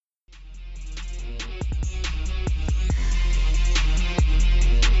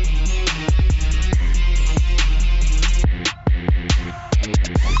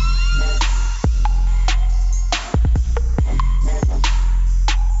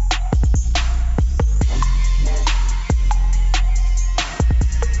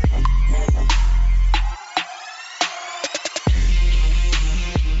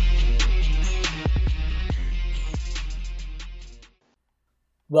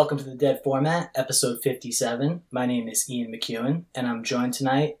Welcome to the Dead Format, episode 57. My name is Ian McEwen, and I'm joined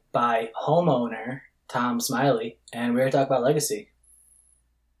tonight by homeowner Tom Smiley, and we're going to talk about Legacy.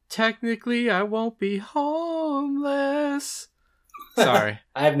 Technically, I won't be homeless. Sorry.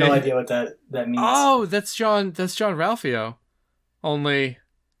 I have no idea what that means. Oh, that's John Ralphio. Only,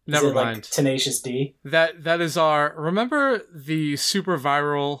 never is it mind. Like Tenacious D? That is our... Remember the super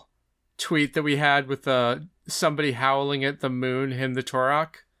viral tweet that we had with somebody howling at the moon, him the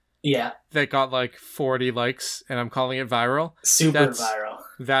Turok? Yeah. That got like 40 likes, and I'm calling it viral. Viral.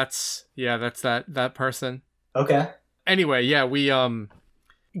 That's that person. Okay. Anyway, yeah, we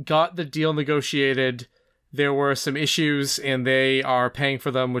got the deal negotiated. There were some issues, and they are paying for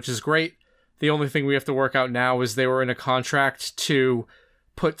them, which is great. The only thing we have to work out now is they were in a contract to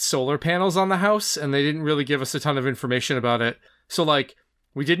put solar panels on the house, and they didn't really give us a ton of information about it. So, like,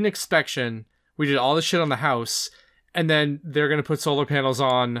 we did an inspection, we did all the shit on the house, and then they're going to put solar panels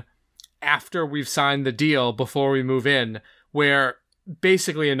on after we've signed the deal before we move in, where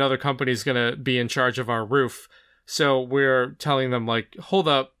basically another company is going to be in charge of our roof. So we're telling them, like, hold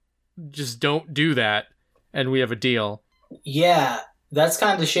up, just don't do that, and we have a deal. Yeah, that's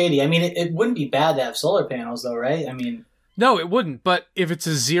kind of shady. I mean, it wouldn't be bad to have solar panels, though, right? I mean... No, it wouldn't, but if it's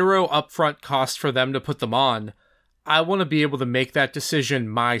a zero upfront cost for them to put them on, I want to be able to make that decision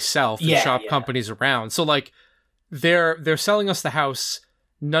myself and shop companies around. So, like, they're selling us the house.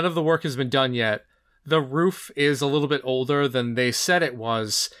 None of the work has been done yet. The roof is a little bit older than they said it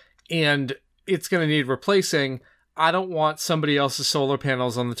was, and it's going to need replacing. I don't want somebody else's solar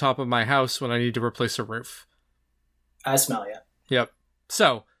panels on the top of my house when I need to replace a roof. I smell you. Yep.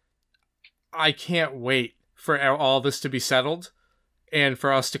 So, I can't wait for all this to be settled and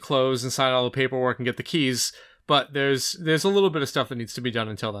for us to close and sign all the paperwork and get the keys. But there's a little bit of stuff that needs to be done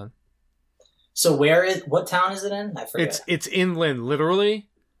until then. So what town is it in? I forget. It's inland, literally.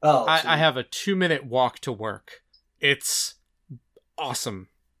 Oh, I have a 2-minute walk to work. It's awesome.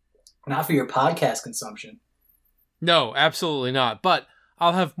 Not for your podcast consumption. No, absolutely not. But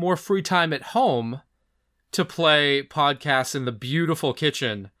I'll have more free time at home to play podcasts in the beautiful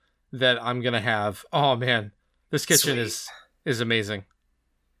kitchen that I'm going to have. Oh, man. This kitchen is amazing.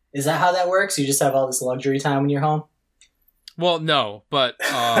 Is that how that works? You just have all this luxury time when you're home? Well, no, but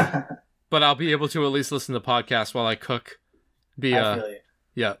but I'll be able to at least listen to podcasts while I cook. I feel you.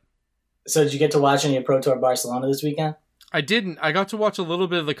 Yeah. So did you get to watch any of Pro Tour Barcelona this weekend? I didn't. I got to watch a little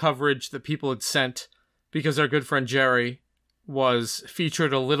bit of the coverage that people had sent because our good friend Jerry was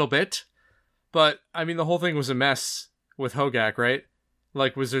featured a little bit. But, I mean, the whole thing was a mess with Hogak, right?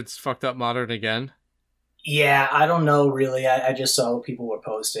 Like, Wizards fucked up Modern again. Yeah, I don't know, really. I just saw what people were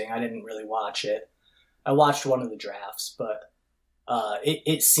posting. I didn't really watch it. I watched one of the drafts, but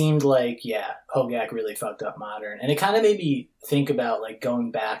it seemed like, Hogak really fucked up Modern. And it kind of made me think about, like,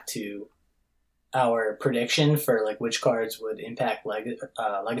 going back to our prediction for, like, which cards would impact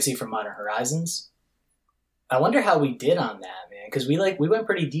Legacy for Modern Horizons. I wonder how we did on that, man, because we went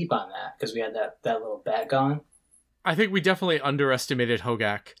pretty deep on that because we had that little bet going. I think we definitely underestimated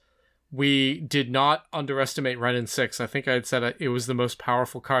Hogak. We did not underestimate Renin 6. I think I had said it was the most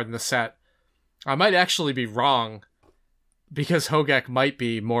powerful card in the set. I might actually be wrong, because Hogak might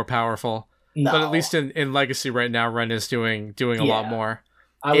be more powerful. No. But at least in Legacy right now, Ren is doing a lot more.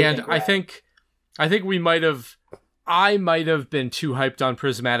 I think I might have been too hyped on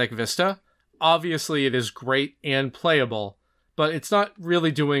Prismatic Vista. Obviously, it is great and playable, but it's not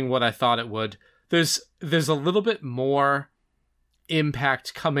really doing what I thought it would. There's a little bit more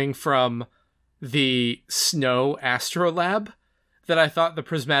impact coming from the Snow Astrolab that I thought the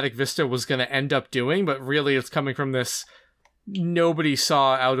Prismatic Vista was going to end up doing, but really it's coming from this nobody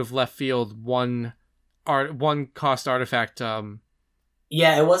saw out of left field one cost artifact.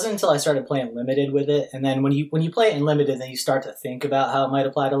 Yeah, it wasn't until I started playing Limited with it, and then when you play it in Limited, then you start to think about how it might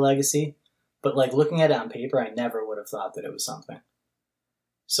apply to Legacy. But like looking at it on paper, I never would have thought that it was something.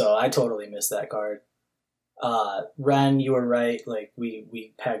 So I totally missed that card. Ren, you were right. Like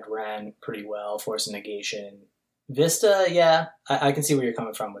we pegged Ren pretty well. Force of Negation. Vista, yeah, I can see where you're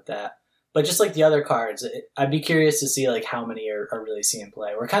coming from with that. But just like the other cards, I'd be curious to see like how many are really seeing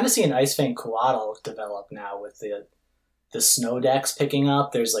play. We're kind of seeing Ice Fang Coatl develop now with the snow decks picking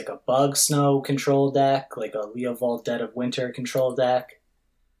up. There's like a Bug Snow control deck, like a Leovold Dead of Winter control deck.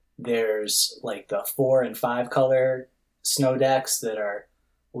 There's like the 4 and 5 color snow decks that are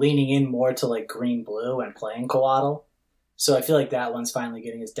leaning in more to like green-blue and playing Coatl. So I feel like that one's finally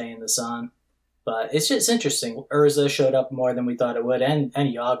getting its day in the sun. But it's just interesting. Urza showed up more than we thought it would, and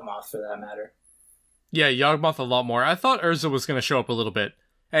Yawgmoth for that matter. Yeah, Yawgmoth a lot more. I thought Urza was going to show up a little bit.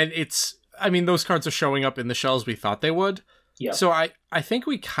 And those cards are showing up in the shells we thought they would. Yeah. So I think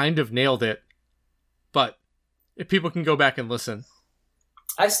we kind of nailed it, but if people can go back and listen.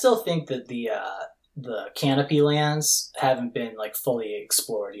 I still think that the canopy lands haven't been like fully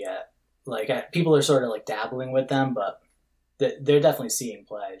explored yet. Like people are sort of like dabbling with them, but they're definitely seeing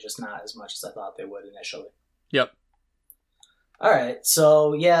play, just not as much as I thought they would initially. Yep. All right,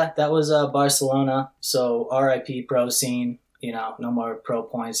 so yeah, that was Barcelona. So RIP pro scene. No more pro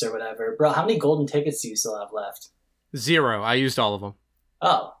points or whatever. Bro, how many golden tickets do you still have left? 0. I used all of them.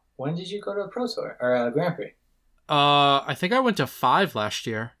 Oh, when did you go to a pro tour or a Grand Prix? I think I went to 5 last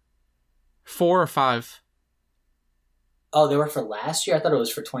year. 4 or 5. Oh, they were for last year? I thought it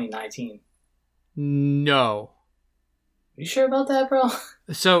was for 2019. No. You sure about that, bro?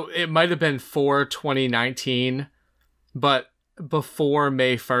 So it might have been for 2019, but before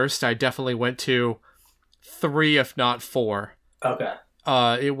May 1st, I definitely went to 3, if not 4. Okay.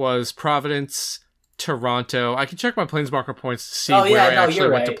 It was Providence, Toronto. I can check my Planeswalker points to see where I actually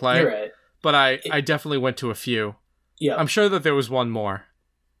went to play. You're right. But I definitely went to a few. Yeah. I'm sure that there was one more.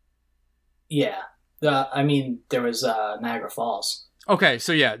 Yeah. There was Niagara Falls. Okay,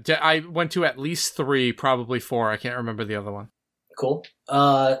 so yeah, I went to at least 3, probably 4. I can't remember the other one. Cool.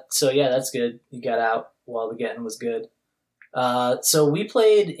 So yeah, that's good. You got out while the getting was good. So we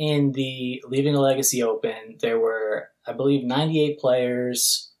played in the Leaving a Legacy Open. There were, I believe, 98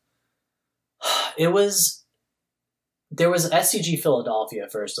 players. There was SCG Philadelphia,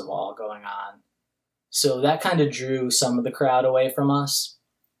 first of all, going on. So that kind of drew some of the crowd away from us.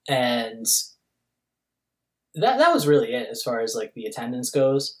 And that was really it as far as like the attendance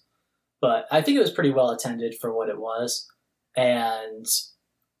goes. But I think it was pretty well attended for what it was. And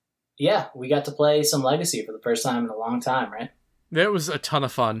yeah, we got to play some Legacy for the first time in a long time, right? That was a ton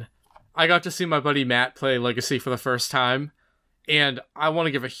of fun. I got to see my buddy Matt play Legacy for the first time. And I want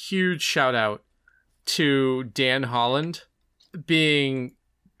to give a huge shout out to Dan Holland being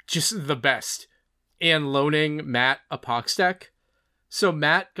just the best and loaning Matt a Pox deck. So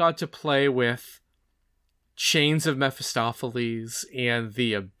Matt got to play with Chains of Mephistopheles and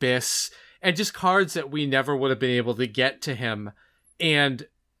the Abyss and just cards that we never would have been able to get to him and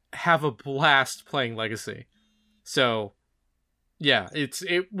have a blast playing Legacy. So yeah,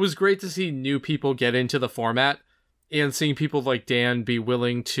 it was great to see new people get into the format and seeing people like Dan be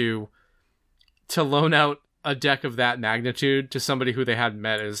willing to loan out a deck of that magnitude to somebody who they hadn't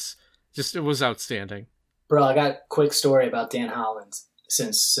met is just, it was outstanding. Bro, I got a quick story about Dan Holland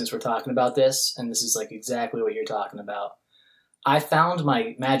since we're talking about this, and this is like exactly what you're talking about. I found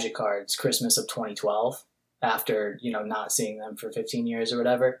my Magic cards Christmas of 2012 after, not seeing them for 15 years or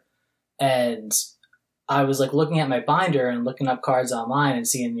whatever. And I was like looking at my binder and looking up cards online and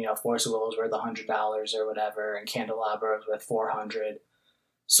seeing, Force of Will was worth $100 or whatever, and Candelabra was worth $400.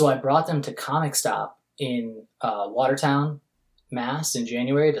 So I brought them to Comic Stop in Watertown, Mass in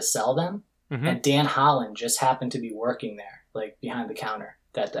January to sell them. Mm-hmm. And Dan Holland just happened to be working there, like behind the counter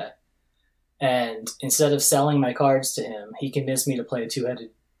that day. And instead of selling my cards to him, he convinced me to play a 2-headed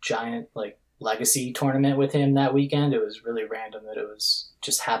giant like Legacy tournament with him that weekend. It was really random that it was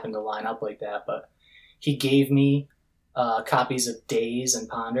just happened to line up like that. But he gave me copies of Daze and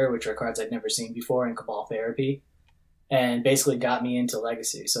Ponder, which are cards I'd never seen before, and Cabal Therapy, and basically got me into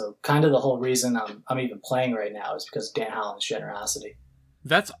Legacy. So kind of the whole reason I'm even playing right now is because of Dan Holland's generosity.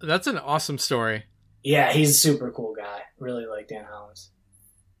 That's an awesome story. Yeah, he's a super cool guy. Really like Dan Hollins.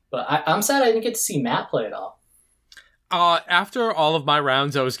 But I'm sad I didn't get to see Matt play at all. After all of my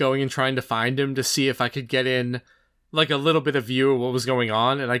rounds, I was going and trying to find him to see if I could get in like a little bit of view of what was going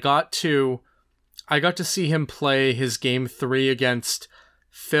on, and I got to see him play his game 3 against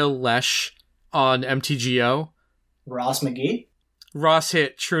Phil Lesh on MTGO. Ross McGee? Ross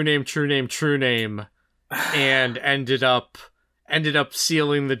hit true name, and ended up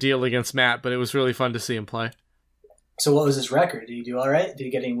sealing the deal against Matt, but it was really fun to see him play. So what was his record? Did he do all right? Did he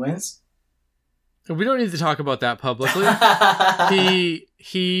get any wins? We don't need to talk about that publicly.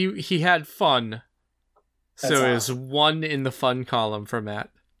 he had fun. That's so awesome. Is 1 in the fun column for Matt.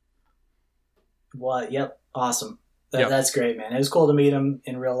 What? Yep. Awesome. That's great, man. It was cool to meet him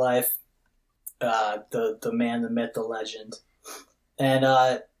in real life. The man, the myth, the legend. And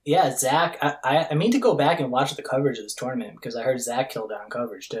yeah, Zach, I mean to go back and watch the coverage of this tournament because I heard Zach killed it on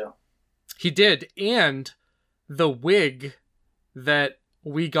coverage too. He did, and the wig that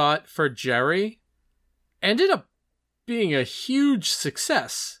we got for Jerry ended up being a huge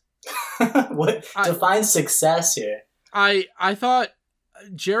success. What define success here? I thought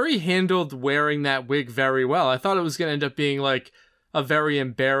Jerry handled wearing that wig very well. I thought it was going to end up being like a very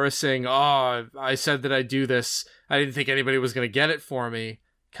embarrassing, I said that I'd do this, I didn't think anybody was going to get it for me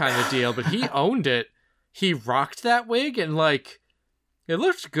kind of deal, but he owned it. he rocked that wig and like it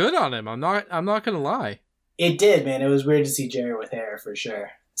looked good on him. I'm not gonna lie. It did, man. It was weird to see Jerry with hair for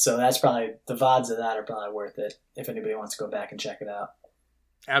sure. So that's probably the VODs of that are probably worth it if anybody wants to go back and check it out.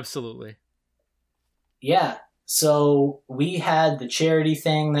 Absolutely. Yeah. So we had the charity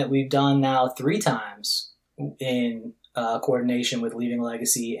thing that we've done now 3 times in coordination with Leaving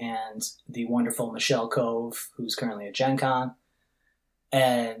Legacy and the wonderful Michelle Cove, who's currently at Gen Con.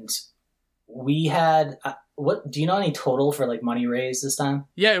 And we had, what, do you know any total for like money raised this time?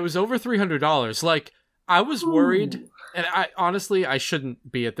 Yeah, it was over $300. Like, I was worried, and I honestly, I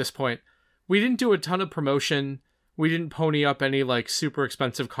shouldn't be at this point. We didn't do a ton of promotion. We didn't pony up any like super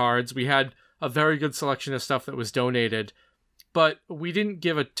expensive cards. We had a very good selection of stuff that was donated, but we didn't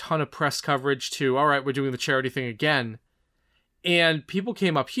give a ton of press coverage to, all right, we're doing the charity thing again. And people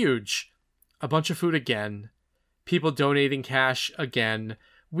came up huge. A bunch of food again. People donating cash again.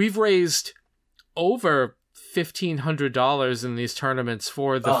 We've raised over $1,500 in these tournaments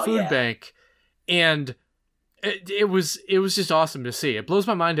for the food bank. And it was just awesome to see. It blows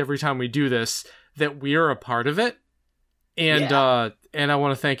my mind every time we do this that we're a part of it. And and I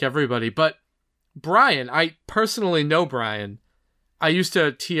want to thank everybody. But Brian, I personally know Brian. I used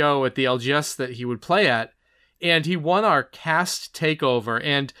to TO at the LGS that he would play at, and he won our cast takeover.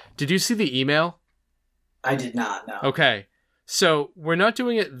 And did you see the email? I did not, no. Okay. So we're not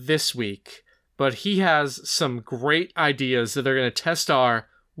doing it this week, but he has some great ideas that are going to test our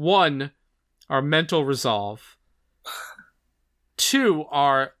mental resolve, 2,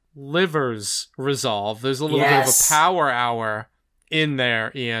 our liver's resolve. There's a little bit of a power hour in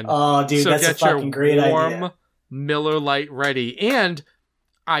there, Ian. Oh, dude, so that's a fucking great idea. Warm Miller Lite ready. And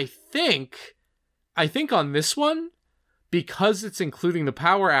I think on this one, because it's including the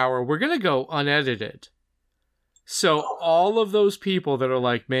power hour, we're going to go unedited. So all of those people that are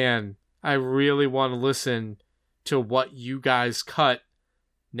like, man, I really want to listen to what you guys cut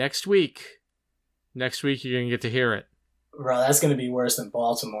next week, you're going to get to hear it. Bro, that's going to be worse than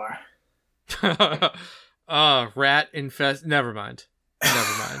Baltimore. Rat infest. Never mind.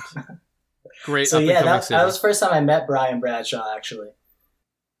 Great. So yeah, that was the first time I met Brian Bradshaw, actually.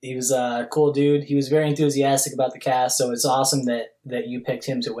 He was a cool dude. He was very enthusiastic about the cast, so it's awesome that you picked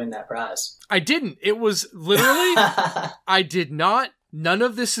him to win that prize. I didn't. It was literally, I did not. None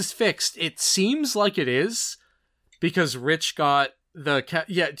of this is fixed. It seems like it is, because Rich got the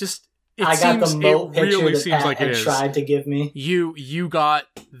I got the moat picture really that Pat had tried to give me. You got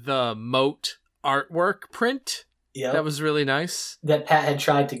the moat artwork print. Yep. That was really nice. That Pat had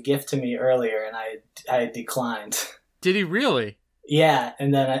tried to gift to me earlier, and I declined. Did he really? Yeah,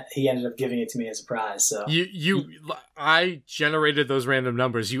 and then he ended up giving it to me as a prize. So I generated those random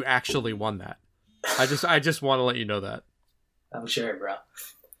numbers. You actually won that. I just want to let you know that. I'm sure, bro.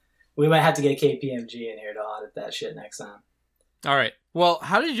 We might have to get KPMG in here to audit that shit next time. All right. Well,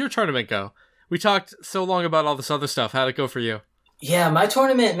 how did your tournament go? We talked so long about all this other stuff. How'd it go for you? Yeah, my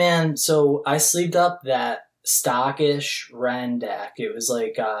tournament, man. So I sleeved up that stockish Ren deck. It was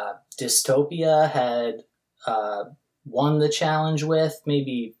like Dystopia had won the challenge with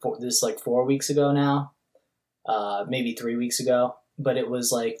maybe 4 weeks ago now, maybe 3 weeks ago. But it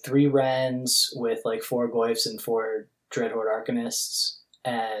was like 3 Rens with like 4 Goyfs and 4 Dreadhorde Arcanists,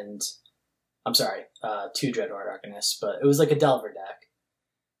 and I'm sorry, 2 Dreadhorde Arcanists, but it was like a Delver deck.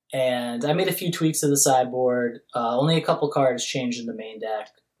 And I made a few tweaks to the sideboard. Only a couple cards changed in the main deck,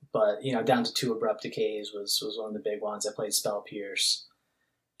 but down to 2 Abrupt Decays was one of the big ones. I played Spell Pierce,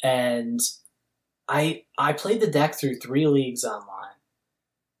 and I played the deck through 3 leagues online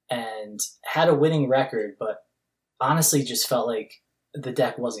and had a winning record, but honestly just felt like the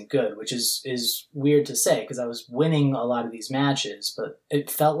deck wasn't good, which is weird to say because I was winning a lot of these matches, but it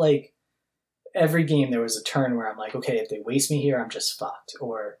felt like every game there was a turn where I'm like, okay, if they waste me here, I'm just fucked.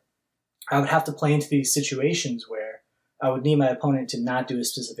 Or I would have to play into these situations where I would need my opponent to not do a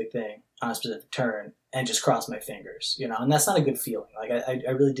specific thing on a specific turn and just cross my fingers, and that's not a good feeling. Like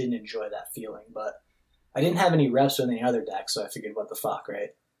I really didn't enjoy that feeling, but I didn't have any reps with any other deck, so I figured, what the fuck,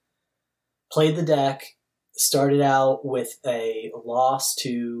 right? Played the deck, started out with a loss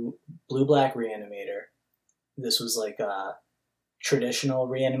to Blue-Black Reanimator. This was like a traditional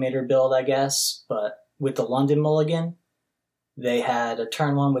Reanimator build, I guess, but with the London Mulligan, they had a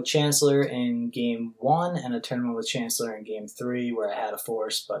turn 1 with Chancellor in game 1 and a turn 1 with Chancellor in game 3 where I had a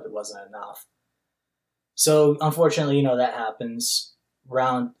force, but it wasn't enough. So unfortunately, that happens.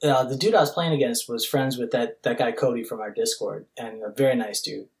 The dude I was playing against was friends with that guy Cody from our Discord, and a very nice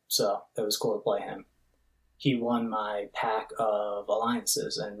dude, so it was cool to play him. He won my pack of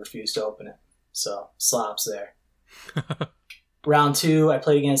alliances and refused to open it, so slops there. Round 2, I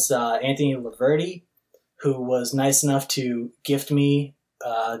played against Anthony Laverty. who was nice enough to gift me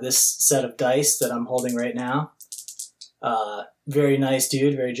this set of dice that I'm holding right now. Very nice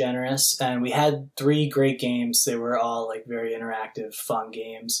dude, very generous. And we had 3 great games. They were all like very interactive, fun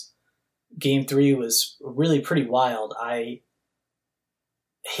games. Game 3 was really pretty wild. I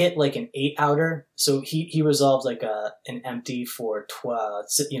hit like an 8-outer. So he resolved like an empty for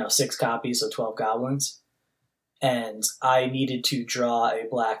 6 copies, so 12 goblins. And I needed to draw a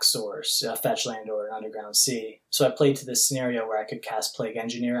black source, a fetch land or an underground sea. So I played to this scenario where I could cast Plague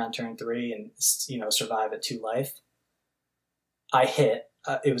Engineer on turn 3 and survive at 2 life. I hit.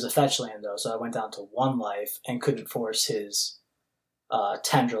 It was a fetch land though, so I went down to 1 life and couldn't force his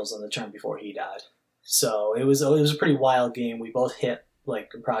tendrils on the turn before he died. So it was a pretty wild game. We both hit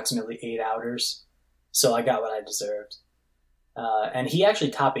like approximately 8-outers, so I got what I deserved. And he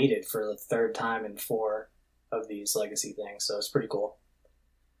actually top 8'd for the 3rd time in 4 of these legacy things, so it's pretty cool.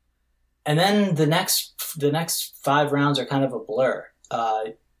 And then the next 5 rounds are kind of a blur.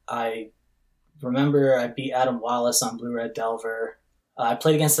 I remember I beat Adam Wallace on Blue Red Delver. I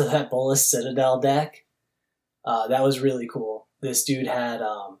played against that Bolas Citadel deck. That was really cool. This dude had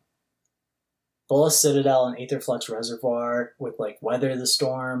Bolas Citadel and Aetherflux Reservoir with like Weather the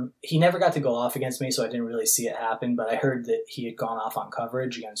Storm. He never got to go off against me, so I didn't really see it happen, but I heard that he had gone off on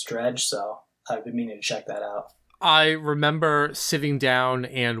coverage against Dredge, so I've been meaning to check that out. I remember sitting down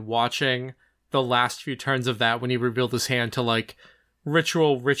and watching the last few turns of that when he revealed his hand to like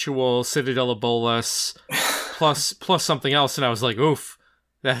Ritual, Citadel of Bolas, plus something else, and I was like, oof,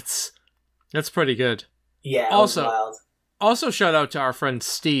 that's pretty good. Yeah, also, wild. Also, shout out to our friend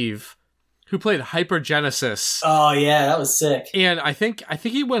Steve, who played Hypergenesis. Oh yeah, that was sick. And I think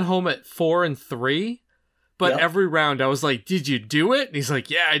he went home at 4-3, but every round I was like, "Did you do it?" And he's like,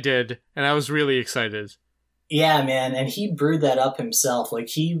 "Yeah, I did," and I was really excited. Yeah, man, and he brewed that up himself. Like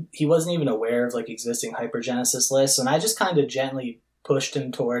he wasn't even aware of like existing Hypergenesis lists, and I just kind of gently pushed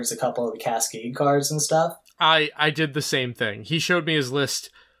him towards a couple of the Cascade cards and stuff. I did the same thing. He showed me his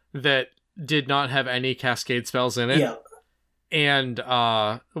list that did not have any Cascade spells in it. Yeah. And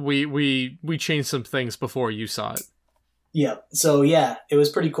we changed some things before you saw it. Yeah. So yeah, it was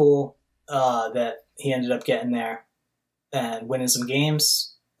pretty cool that he ended up getting there and winning some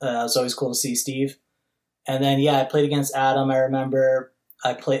games. It's always cool to see Steve. And then I played against Adam. I remember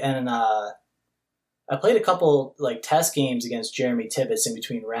I played a couple like test games against Jeremy Tibbetts in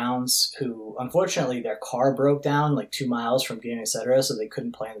between rounds, who unfortunately their car broke down like 2 miles from Game Etc., so they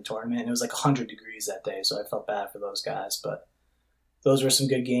couldn't play in the tournament. And it was like 100 degrees that day, so I felt bad for those guys. But those were some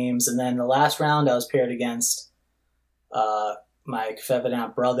good games. And then the last round, I was paired against my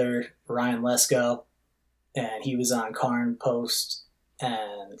Fevedant brother, Ryan Lesko, and he was on Karn Post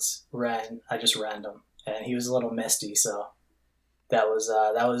and Ren. I just ran him, and he was a little misty, so that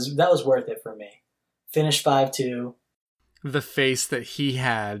was worth it for me. Finished 5-2. The face that he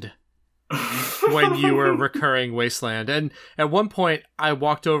had when you were recurring Wasteland. And at one point, I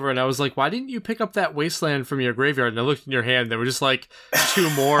walked over and I was like, why didn't you pick up that Wasteland from your graveyard? And I looked in your hand, there were just like 2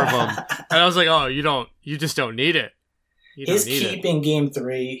 more of them. And I was like, oh, you just don't need it. His keep in Game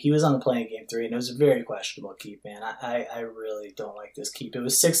 3, he was on the play in Game 3, and it was a very questionable keep, man. I really don't like this keep. It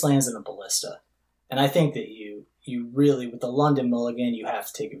was 6 lands and a Ballista. And I think that you really, with the London Mulligan, you have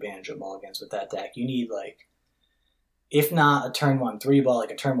to take advantage of mulligans with that deck. You need, like, if not a turn 1 3-ball,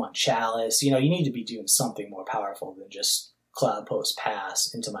 like a turn 1 Chalice, you need to be doing something more powerful than just Cloud Post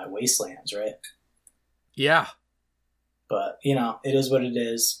Pass into my Wastelands, right? Yeah. But, it is what it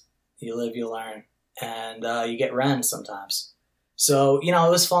is. You live, you learn. And you get Ren sometimes. So, it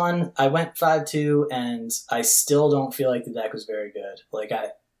was fun. I went 5-2, and I still don't feel like the deck was very good. Like,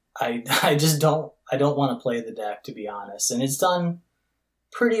 I just don't want to play the deck, to be honest. And it's done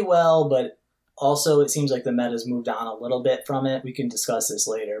pretty well, but also it seems like the meta's moved on a little bit from it. We can discuss this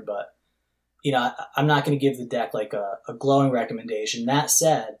later, but, I'm not going to give the deck like a glowing recommendation. That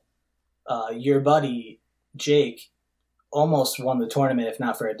said, your buddy, Jake, almost won the tournament, if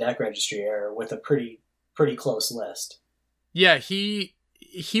not for a deck registry error, with a pretty close list. Yeah, he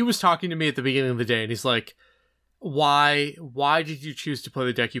was talking to me at the beginning of the day, and he's like, why did you choose to play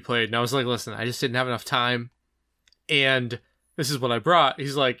the deck you played? And I was like, listen, I just didn't have enough time, and this is what I brought.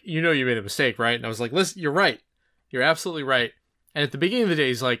 He's like, you made a mistake, right? And I was like, listen, you're right. You're absolutely right. And at the beginning of the day,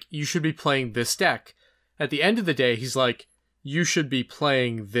 he's like, you should be playing this deck. At the end of the day, he's like, you should be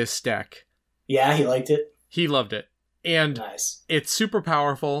playing this deck. Yeah, he liked it. He loved it. And nice. It's super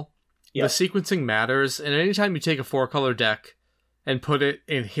powerful. Yep. The sequencing matters. And anytime you take a 4-color deck and put it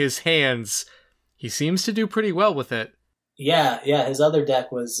in his hands, he seems to do pretty well with it. Yeah. His other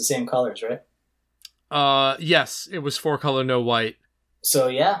deck was the same colors, right? Yes. It was 4-color, no white. So,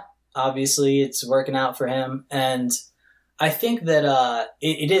 yeah. Obviously, it's working out for him, and I think that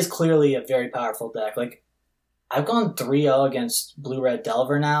it is clearly a very powerful deck. Like, I've gone 3-0 against Blue Red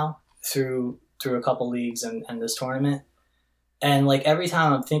Delver now through a couple leagues and this tournament. And like every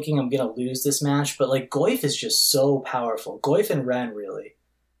time I'm thinking I'm gonna lose this match, but like Goyf is just so powerful. Goyf and Ren really.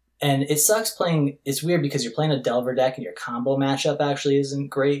 And it sucks playing. It's weird because you're playing a Delver deck and your combo matchup actually isn't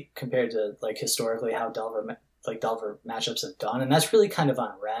great compared to like historically how Delver matchups have done, and that's really kind of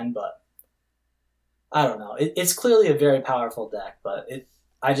on Ren. But I don't know. It's clearly a very powerful deck, but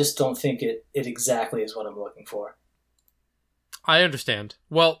I just don't think it exactly is what I'm looking for. I understand.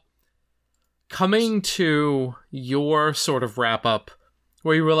 Well, coming to your sort of wrap up,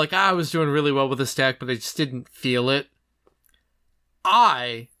 where you were like, I was doing really well with this deck, but I just didn't feel it.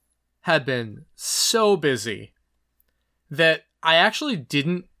 I had been so busy that I actually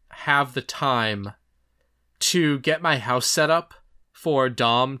didn't have the time to get my house set up for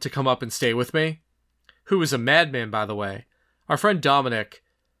Dom to come up and stay with me, who is a madman, by the way. Our friend Dominic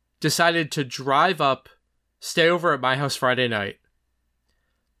decided to drive up, stay over at my house Friday night,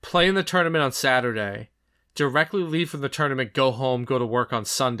 play in the tournament on Saturday, directly leave from the tournament, go home, go to work on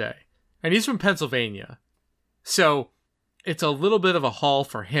Sunday. And he's from Pennsylvania. So it's a little bit of a haul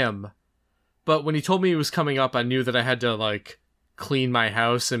for him. But when he told me he was coming up, I knew that I had to, like, clean my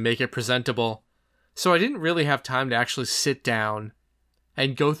house and make it presentable. So I didn't really have time to actually sit down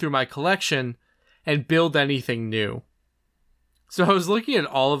and go through my collection and build anything new. So I was looking at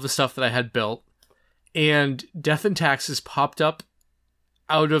all of the stuff that I had built, and Death and Taxes popped up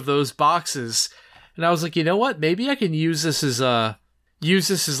out of those boxes, and I was like, you know what? Maybe I can use this as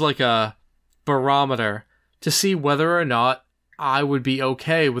like a barometer to see whether or not I would be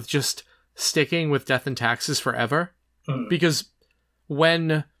okay with just sticking with Death and Taxes forever. Because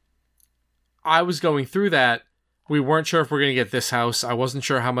when I was going through that, we weren't sure if we're going to get this house. I wasn't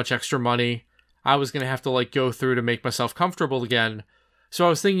sure how much extra money I was going to have to like go through to make myself comfortable again. So I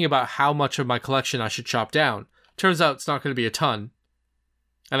was thinking about how much of my collection I should chop down. Turns out it's not going to be a ton.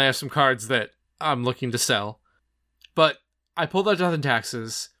 And I have some cards that I'm looking to sell. But I pulled out Death and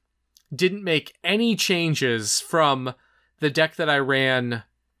Taxes, didn't make any changes from the deck that I ran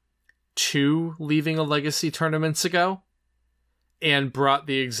 2 Leaving a Legacy tournaments ago, and brought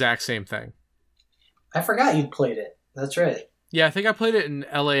the exact same thing. I forgot you'd played it. That's right. Yeah, I think I played it in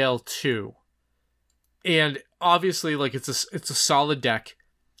LaL 2. And obviously, like, it's a solid deck.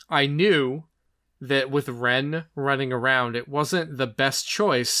 I knew that with Ren running around, it wasn't the best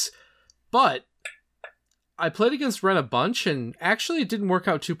choice, but I played against Ren a bunch, and actually it didn't work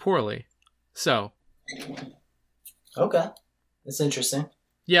out too poorly. So. Okay. That's interesting.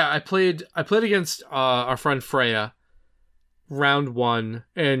 Yeah, I played against our friend Freya, round 1,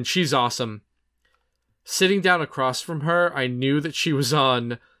 and she's awesome. Sitting down across from her, I knew that she was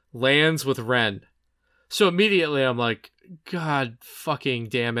on lands with Ren. So immediately I'm like, God fucking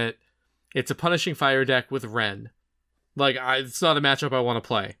damn it. It's a Punishing Fire deck with Ren. Like, it's not a matchup I want to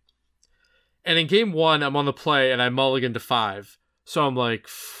play. And in game 1, I'm on the play and I mulligan to 5. So I'm like,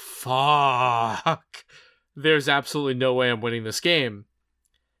 fuck. There's absolutely no way I'm winning this game.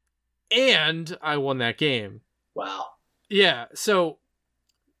 And I won that game. Wow. Yeah, so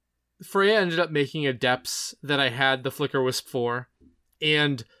Freya ended up making a depths that I had the Flicker Wisp for.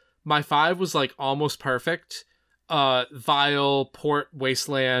 And my 5 was like almost perfect. Vile, Port,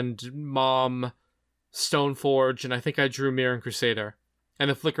 Wasteland, Mom, Stoneforge, and I think I drew Mirren Crusader and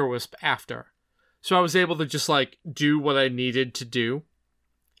the Flicker Wisp after. So I was able to just like do what I needed to do.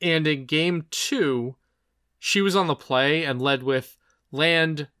 And in game 2, she was on the play and led with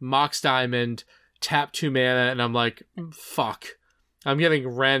land, Mox Diamond, tap 2 mana, and I'm like, fuck. I'm getting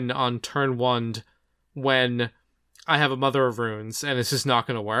Ren on turn 1 when I have a Mother of Runes, and it's just not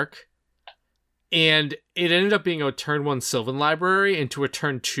going to work. And it ended up being a turn 1 Sylvan Library into a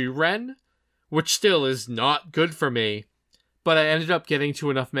turn 2 Ren, which still is not good for me, but I ended up getting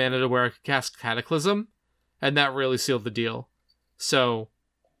to enough mana to where I could cast Cataclysm, and that really sealed the deal. So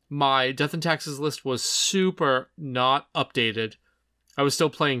my Death and Taxes list was super not updated. I was still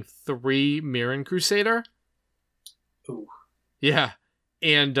playing 3 Mirren Crusader. Ooh. Yeah.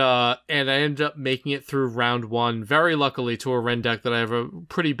 And I ended up making it through round 1, very luckily, to a Ren deck that I have a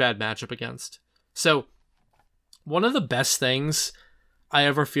pretty bad matchup against. So, one of the best things I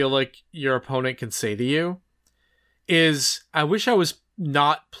ever feel like your opponent can say to you is, I wish I was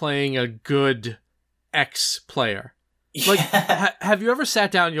not playing a good X player. Like, have you ever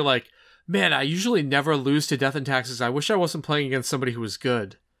sat down and you're like, man, I usually never lose to Death and Taxes. I wish I wasn't playing against somebody who was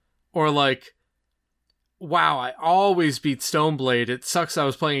good. Or like, wow, I always beat Stoneblade. It sucks I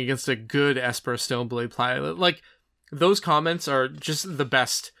was playing against a good Esper Stoneblade player. Like, those comments are just the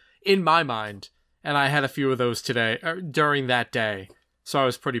best. in my mind. And I had a few of those today, or during that day. So I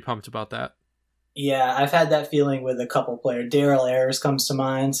was pretty pumped about that. Yeah, I've had that feeling with a couple players. Daryl Ayers comes to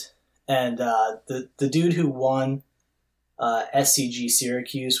mind. And the dude who won SCG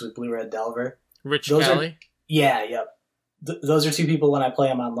Syracuse with Blue Red Delver. Rich Kelly? Yeah, yep. Those are two people when I play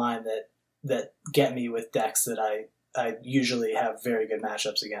them online that get me with decks that I usually have very good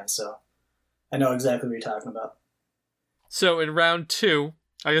matchups against. So I know exactly what you're talking about. So in round 2,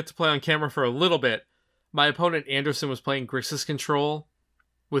 I got to play on camera for a little bit. My opponent, Anderson, was playing Grixis Control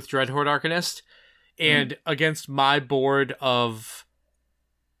with Dreadhorde Arcanist. And against my board of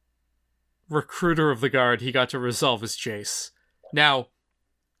Recruiter of the Guard, he got to resolve his Jace. Now,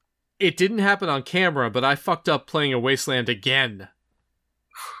 it didn't happen on camera, but I fucked up playing a Wasteland again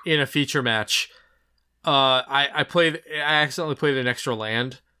in a feature match. I accidentally played an extra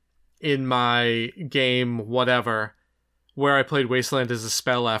land in my game, whatever, where I played Wasteland as a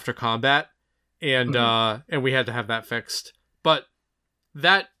spell after combat, and we had to have that fixed. But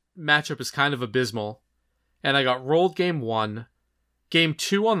that matchup is kind of abysmal, and I got rolled game 1. Game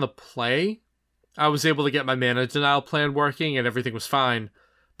 2 on the play, I was able to get my mana denial plan working, and everything was fine.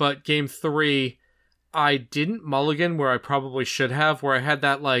 But game 3, I didn't mulligan where I probably should have, where I had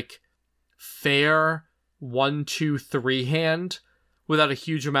that, like, fair 1-2-3 hand without a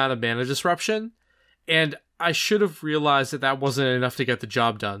huge amount of mana disruption. And I should have realized that wasn't enough to get the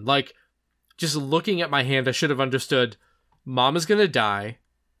job done. Like, just looking at my hand, I should have understood Mom is going to die.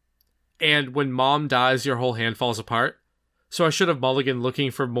 And when Mom dies, your whole hand falls apart. So I should have mulliganed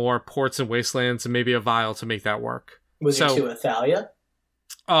looking for more ports and wastelands and maybe a vial to make that work. Was it to Thalia?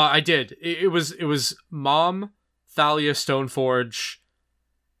 I did. It was Mom, Thalia, Stoneforge,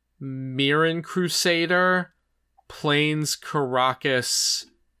 Mirren Crusader, Plains, Caracas,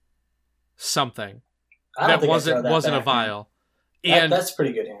 something. That wasn't a vial. And that's a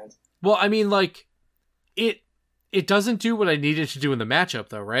pretty good hand. Well, I mean, like, it doesn't do what I needed to do in the matchup,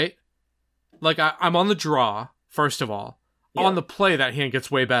 though, right? Like, I'm on the draw, first of all. Yep. On the play, that hand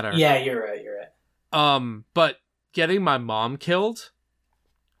gets way better. Yeah, you're right. But getting my mom killed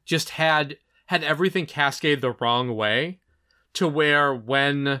just had everything cascade the wrong way, to where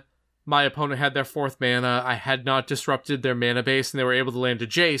when my opponent had their 4th mana, I had not disrupted their mana base, and they were able to land a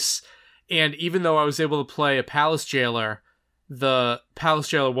Jace. And even though I was able to play a Palace Jailer, the Palace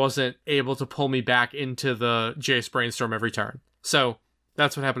Jailer wasn't able to pull me back into the Jace Brainstorm every turn. So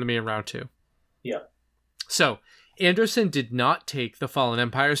that's what happened to me in round 2. Yeah. So Anderson did not take the Fallen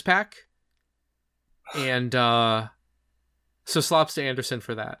Empires pack. And so slops to Anderson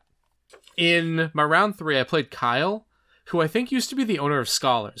for that. In my round 3, I played Kyle, who I think used to be the owner of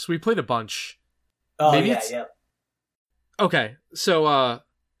Scholars. We played a bunch. Oh, yeah. Okay, so I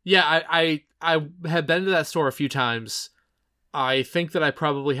had been to that store a few times. I think that I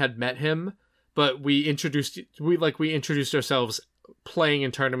probably had met him, but we introduced ourselves playing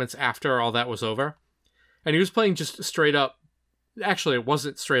in tournaments after all that was over. And he was playing just straight up. Actually, it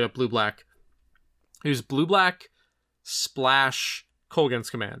wasn't straight up blue-black. He was blue-black, Splash, Kolgan's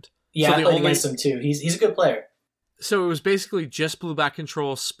Command. Yeah, so I played against him too. He's a good player. So it was basically just blue-black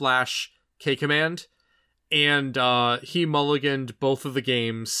control, Splash, K-Command. And he mulliganed both of the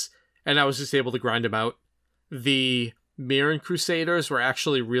games, and I was just able to grind him out. The Mirren Crusaders were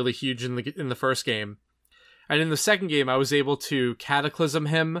actually really huge in the first game. And in the second game, I was able to Cataclysm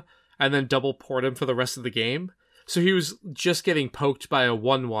him and then double port him for the rest of the game. So he was just getting poked by a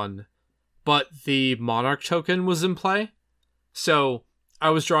 1/1, but the Monarch token was in play. So I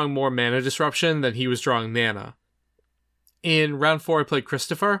was drawing more mana disruption than he was drawing mana. In round 4, I played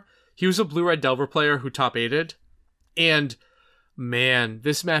Christopher. He was a blue-red Delver player who top-8'd. And, man,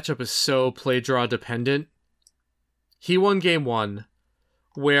 this matchup is so play-draw dependent. He won game 1,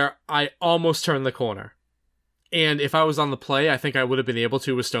 where I almost turned the corner. And if I was on the play, I think I would have been able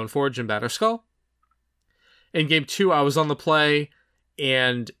to with Stoneforge and Batterskull. In game 2, I was on the play,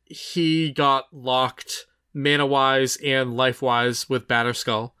 and he got locked mana-wise and life-wise with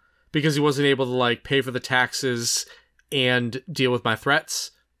Batterskull, because he wasn't able to, pay for the taxes and deal with my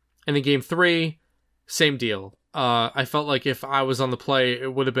threats. And in game 3, same deal. I felt like if I was on the play,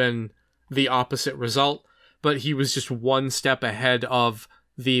 it would have been the opposite result, but he was just one step ahead of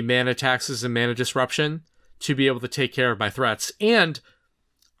the mana taxes and mana disruption to be able to take care of my threats. And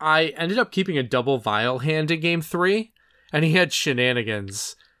I ended up keeping a double Vial hand in game 3, and he had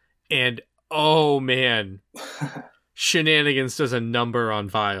Shenanigans. And, oh man, Shenanigans does a number on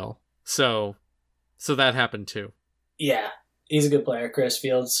Vial. So that happened too. Yeah, he's a good player, Chris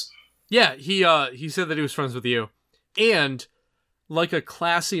Fields. Yeah, he said that he was friends with you. And, like a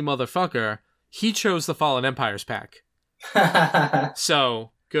classy motherfucker, he chose the Fallen Empires pack.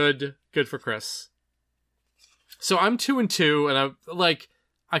 So, Good for Chris. So I'm 2-2, and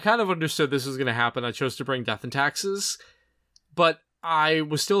I kind of understood this was going to happen. I chose to bring Death and Taxes, but I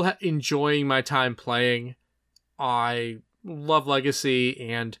was still enjoying my time playing. I love Legacy,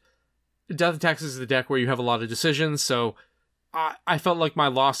 and Death and Taxes is the deck where you have a lot of decisions, so I felt like my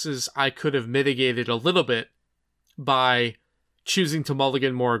losses I could have mitigated a little bit by choosing to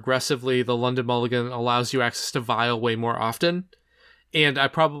mulligan more aggressively. The London Mulligan allows you access to Vial way more often, and I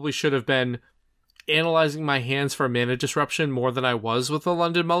probably should have been analyzing my hands for mana disruption more than I was with the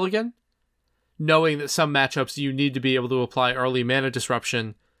London Mulligan, knowing that some matchups you need to be able to apply early mana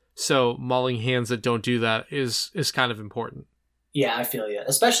disruption, so mulling hands that don't do that is kind of important. Yeah, I feel you.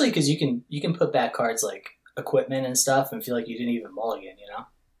 Especially because you can put back cards like equipment and stuff and feel like you didn't even mulligan, you know?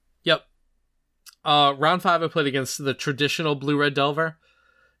 Yep. Round 5 I played against the traditional Blue-Red Delver.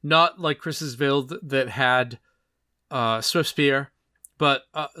 Not like Chris's build that had Swift Spear, but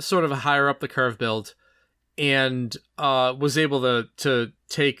sort of a higher up the curve build. And was able to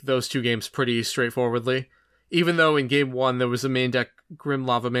take those two games pretty straightforwardly. Even though in game 1 there was a main deck Grim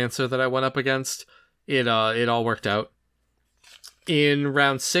Lavamancer that I went up against, it all worked out. In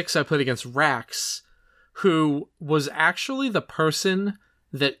round 6 I played against Rax, who was actually the person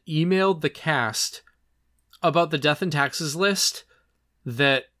that emailed the cast about the Death and Taxes list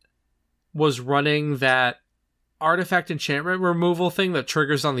that was running that artifact enchantment removal thing that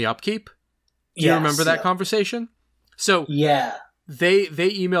triggers on the upkeep. Do you remember that conversation? So yeah, they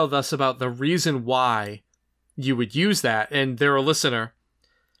emailed us about the reason why you would use that, and they're a listener.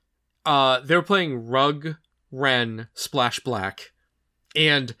 They were playing Rug, Ren, Splash Black,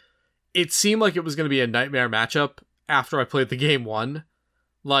 and it seemed like it was going to be a nightmare matchup after I played the game 1.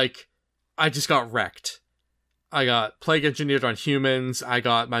 Like, I just got wrecked. I got Plague Engineered on humans, I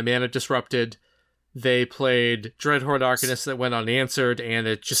got my mana disrupted. They played Dreadhorde Arcanist that went unanswered, and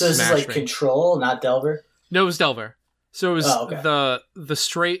it just smashed me. So this is like Control, not Delver? No, it was Delver. So it was the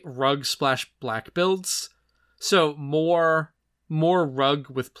straight Rug Splash Black builds. So more Rug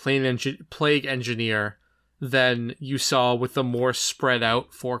with Plague Engineer than you saw with the more spread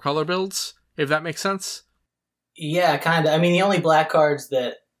out 4-color builds, if that makes sense. Yeah, kind of. I mean, the only black cards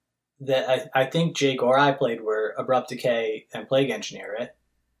that I think Jake or I played were Abrupt Decay and Plague Engineer, right?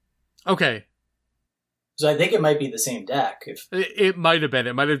 Okay. So I think it might be the same deck. It might have been.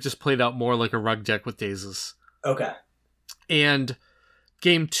 It might have just played out more like a Rug deck with Dazes. Okay. And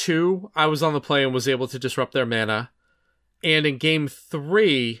game 2, I was on the play and was able to disrupt their mana. And in game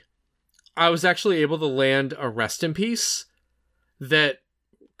 3, I was actually able to land a Rest in Peace that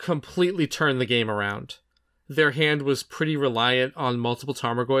completely turned the game around. Their hand was pretty reliant on multiple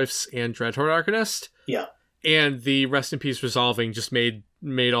Tarmogoyfs and Dreadhorde Arcanist. Yeah. And the Rest in Peace resolving just made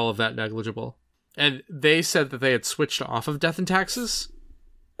all of that negligible. And they said that they had switched off of Death and Taxes.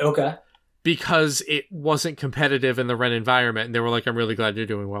 Okay. Because it wasn't competitive in the Ren environment. And they were like, I'm really glad you're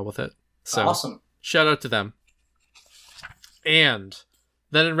doing well with it. So, awesome. Shout out to them. And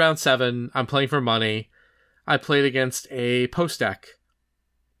then in round 7, I'm playing for money. I played against a post deck.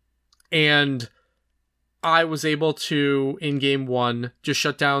 And I was able to, in game 1, just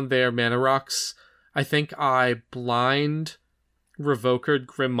shut down their mana rocks. I think I blind Revokered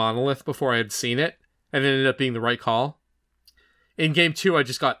Grim Monolith before I had seen it, and it ended up being the right call. In game 2, I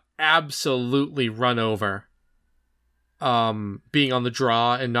just got absolutely run over. Being on the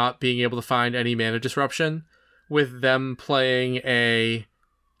draw and not being able to find any mana disruption, with them playing a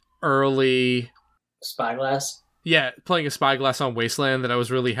early Spyglass? Yeah, playing a Spyglass on Wasteland that I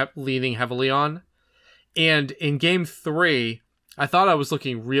was really leaning heavily on. And in game 3, I thought I was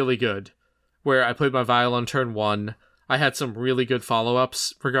looking really good, where I played my Vial on turn 1. I had some really good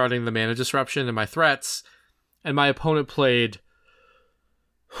follow-ups regarding the mana disruption and my threats, and my opponent played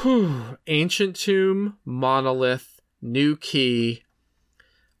Ancient Tomb, Monolith, New Key,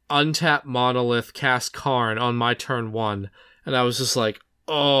 Untap Monolith, cast Karn on my turn 1, and I was just like,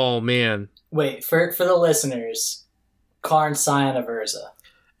 oh man. Wait, for the listeners, Karn, Scion of Urza.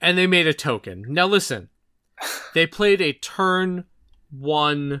 And they made a token. Now listen, they played a turn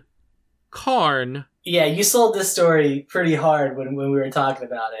 1 Karn. Yeah, you sold this story pretty hard when we were talking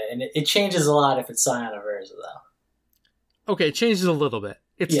about it, and it changes a lot if it's Scion of Urza, though. Okay, it changes a little bit.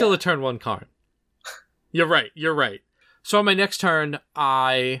 It's still a turn 1 Karn. You're right. So on my next turn,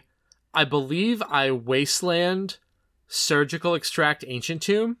 I believe I Wasteland Surgical Extract Ancient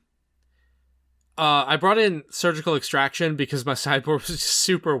Tomb. I brought in Surgical Extraction because my sideboard was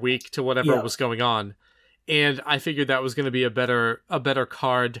super weak to whatever was going on, and I figured that was going to be a better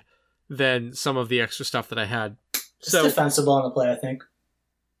card than some of the extra stuff that I had. It's defensible on the play, I think.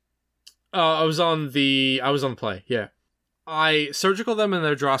 I was on the play, yeah. I surgical them in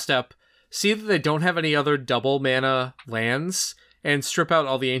their draw step, see that they don't have any other double mana lands, and strip out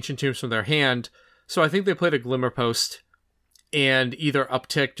all the Ancient Tombs from their hand. So I think they played a Glimmer Post and either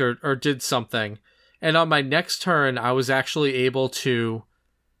upticked or did something. And on my next turn, I was actually able to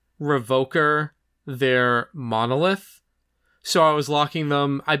Revoker their Monolith. So I was locking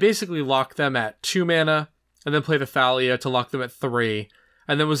them. I basically locked them at 2 mana, and then played a Thalia to lock them at 3,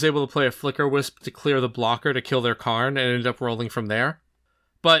 and then was able to play a Flicker Wisp to clear the blocker to kill their Karn, and ended up rolling from there.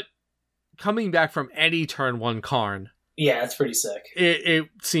 But coming back from any turn 1 Karn... Yeah, it's pretty sick. It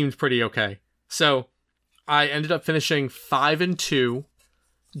seemed pretty okay. So I ended up finishing 5-2,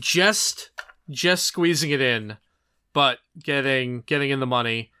 just squeezing it in, but getting in the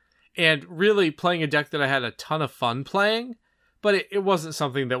money, and really playing a deck that I had a ton of fun playing, but it wasn't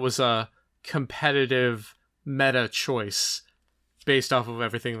something that was a competitive meta choice based off of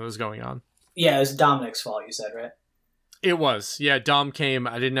everything that was going on. Yeah, it was Dominic's fault, you said, right? It was. Yeah, Dom came.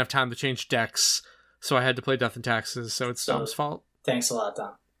 I didn't have time to change decks, so I had to play Death and Taxes, so it's Dom's fault. Thanks a lot,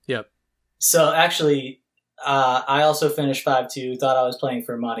 Dom. Yep. So actually, I also finished 5-2, thought I was playing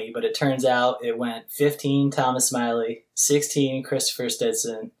for money, but it turns out it went 15 Thomas Smiley, 16 Christopher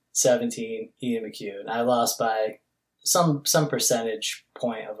Stetson, 17 Ian McHugh. I lost by some percentage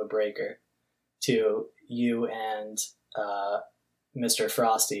point of a breaker to you and Mr.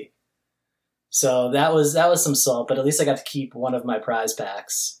 Frosty. So that was some salt, but at least I got to keep one of my prize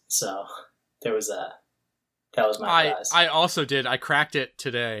packs. So there was that. That was my prize. I also did. I cracked it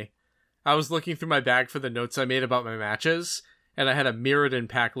today. I was looking through my bag for the notes I made about my matches, and I had a Mirrodin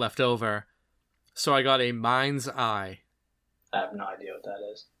pack left over. So I got a Mind's Eye. I have no idea what that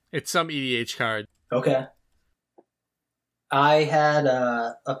is. It's some EDH card. Okay. I had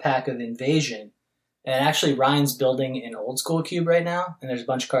a pack of Invasion, and actually Ryan's building an old school cube right now, and there's a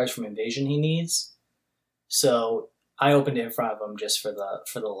bunch of cards from Invasion he needs. So I opened it in front of him just for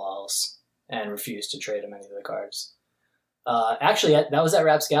the lulz, and refused to trade him any of the cards. Actually, that was at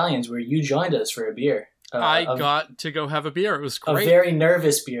Rapscallions where you joined us for a beer. I got to go have a beer. It was great. A very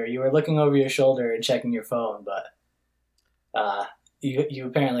nervous beer. You were looking over your shoulder and checking your phone, but you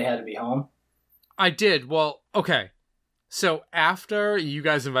apparently had to be home. I did. Well, okay. So after you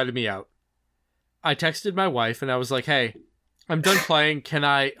guys invited me out, I texted my wife and I was like, hey, I'm done playing. Can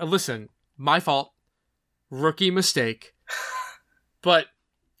I... listen, my fault. Rookie mistake. But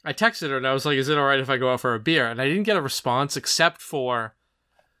I texted her and I was like, is it all right if I go out for a beer? And I didn't get a response except for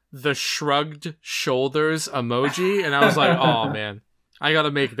the shrugged shoulders emoji. And I was like, oh, man, I got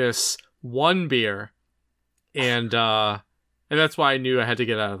to make this one beer. And that's why I knew I had to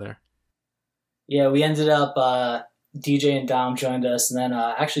get out of there. Yeah, we ended up... DJ and Dom joined us, and then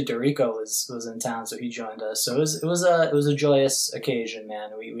actually Dorico was in town, so he joined us. So it was a joyous occasion, man.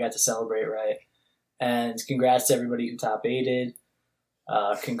 We got to celebrate right, and congrats to everybody who top 8'd.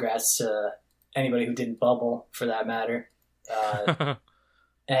 Congrats to anybody who didn't bubble, for that matter.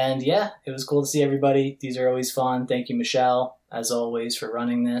 And yeah, it was cool to see everybody. These are always fun. Thank you, Michelle, as always, for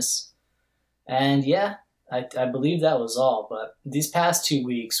running this. And yeah, I believe that was all. But these past 2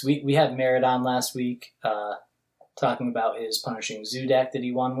 weeks, we had Merritt on last week. Talking about his Punishing Zoo deck that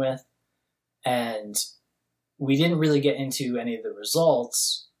he won with. And we didn't really get into any of the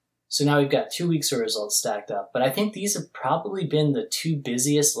results. So now we've got 2 weeks of results stacked up. But I think these have probably been the 2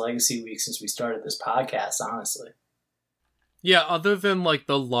 busiest Legacy weeks since we started this podcast, honestly. Yeah, other than like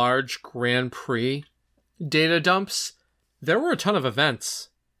the large Grand Prix data dumps, there were a ton of events.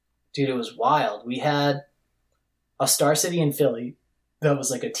 Dude, it was wild. We had a Star City in Philly that was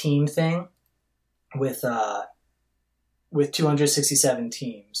like a team thing with 267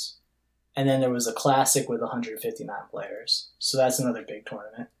 teams. And then there was a Classic with 159 players. So that's another big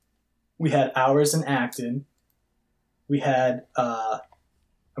tournament. We had ours in Acton. We had, I'm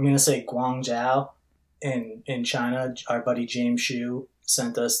going to say Guangzhou in China. Our buddy James Xu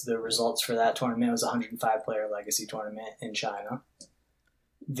sent us the results for that tournament. It was a 105-player Legacy tournament in China.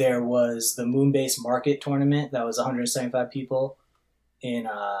 There was the Moonbase Market tournament. That was 175 people in,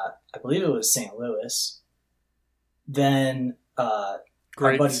 I believe it was St. Louis. Then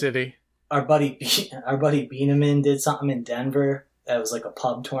great city. Our buddy Beaneman did something in Denver. That was like a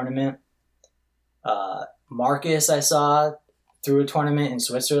pub tournament. Marcus, I saw through a tournament in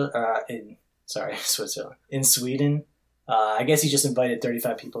Switzerland. In Sweden. I guess he just invited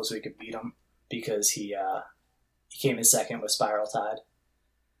 35 people so he could beat him because he came in second with Spiral Tide.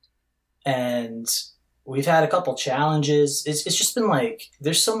 And we've had a couple challenges. It's just been like,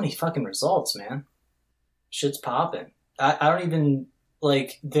 there's so many fucking results, man. Shit's popping. I don't even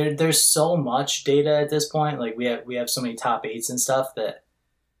like there's so much data at this point. Like we have so many top 8s and stuff that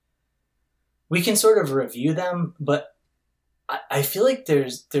we can sort of review them, but I feel like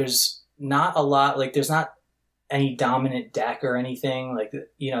there's not a lot, like there's not any dominant deck or anything. Like,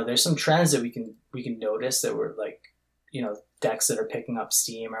 there's some trends that we can notice that were like, decks that are picking up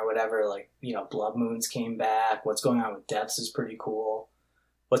steam or whatever. Like, Blood Moons came back. What's going on with Depths is pretty cool.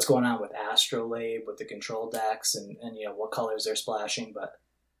 What's going on with Astrolabe with the control decks and what colors they're splashing. But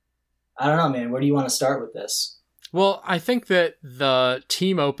I don't know, man. Where do you want to start with this? Well, I think that the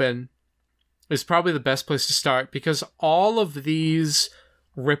Team Open is probably the best place to start because all of these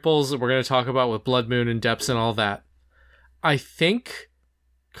ripples that we're going to talk about with Blood Moon and Depths and all that, I think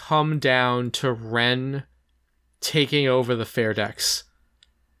come down to Ren taking over the fair decks.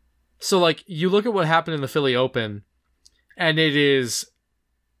 So, like, you look at what happened in the Philly Open, and it is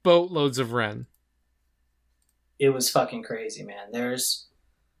boatloads of Ren. It was fucking crazy, man. There's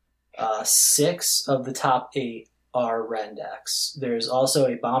 6 of the top 8 are Ren decks. There's also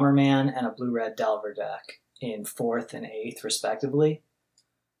a Bomberman and a Blue-Red Delver deck in 4th and 8th, respectively.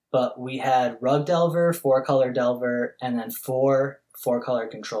 But we had Rug Delver, 4-color Delver, and then 4-color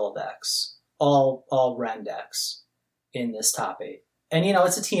control decks. All Ren decks in this top 8. And,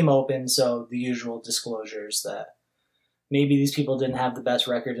 it's a team open, so the usual disclosures that maybe these people didn't have the best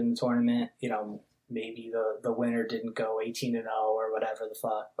record in the tournament. Maybe the winner didn't go 18-0 or whatever the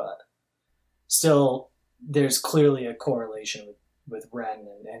fuck. But still, there's clearly a correlation with Ren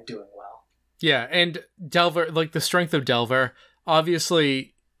and doing well. Yeah, and Delver, like the strength of Delver,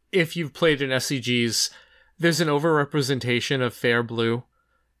 obviously, if you've played in SCGs, there's an overrepresentation of fair blue.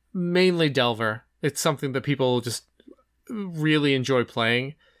 Mainly Delver. It's something that people just really enjoy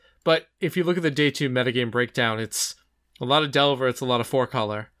playing. But if you look at the day 2 metagame breakdown, it's a lot of Delver, it's a lot of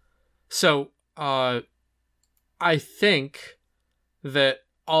 4-color. So, I think that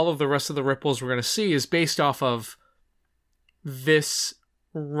all of the rest of the ripples we're going to see is based off of this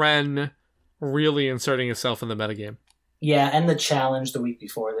Ren really inserting itself in the metagame. Yeah, and the challenge the week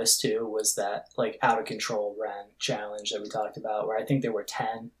before this, too, was that, like, out-of-control Ren challenge that we talked about, where I think there were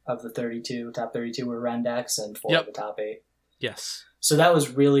 10 of the top 32 were Ren decks, and 4 of the top 8. Yes. So that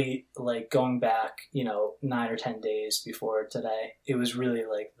was really, like, going back, 9 or 10 days before today. It was really,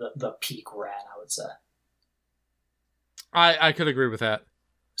 like, the peak Ren, I would say. I could agree with that.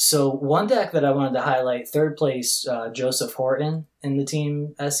 So one deck that I wanted to highlight, 3rd place, Joseph Horton in the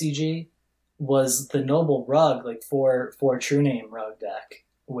team SCG, was the Noble Rug, like 4 True Name Rug deck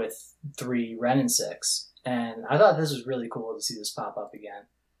with 3 Ren and 6. And I thought this was really cool to see this pop up again.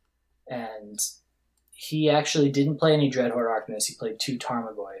 And he actually didn't play any Dreadhorde Arcanist. He played 2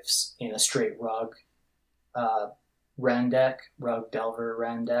 Tarmogoyfs in a straight Rug Ren deck, Rug Delver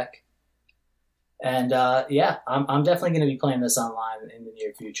Ren deck. And I'm definitely going to be playing this online in the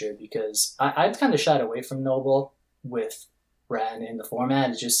near future because I'd kind of shied away from Noble with Ren in the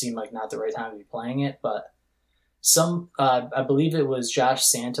format. It just seemed like not the right time to be playing it. But I believe it was Josh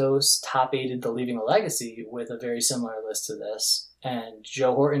Santos top-8'd the Leaving a Legacy with a very similar list to this. And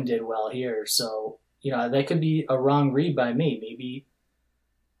Joe Horton did well here. So, that could be a wrong read by me. Maybe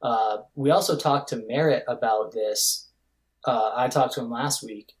we also talked to Merritt about this. I talked to him last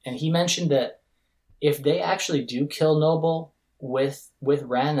week, and he mentioned that if they actually do kill Noble with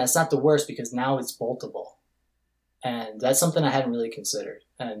Ren, that's not the worst because now it's boltable. And that's something I hadn't really considered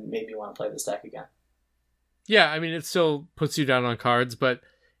and made me want to play this deck again. Yeah, I mean, it still puts you down on cards, but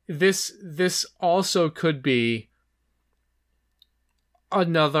this also could be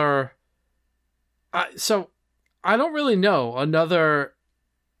another... so, I don't really know. Another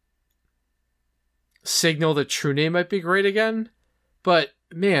signal that True Name might be great again, but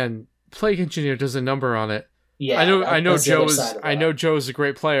man, Plague Engineer does a number on it. Yeah, I know Joe's a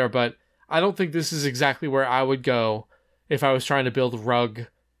great player, but I don't think this is exactly where I would go if I was trying to build Rug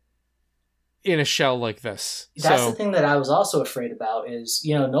in a shell like this. That's the thing that I was also afraid about is,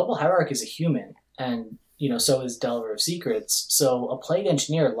 Noble Hierarch is a human, and, so is Delver of Secrets. So a Plague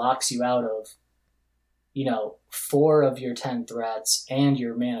Engineer locks you out of, 4 of your 10 threats and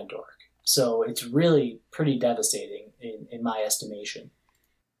your Mana Dork. So it's really pretty devastating in my estimation.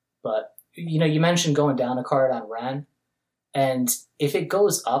 But, you mentioned going down a card on Ren, and if it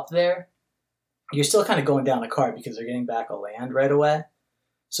goes up there, you're still kind of going down a card because they're getting back a land right away.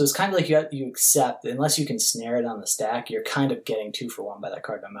 So it's kind of like you accept, unless you can snare it on the stack, you're kind of getting 2 for 1 by that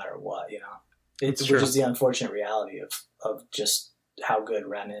card no matter what, which is the unfortunate reality of just how good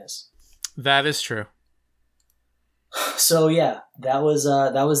Ren is. That is true. So yeah, that was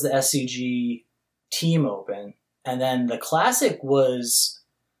the SCG Team Open. And then the Classic was,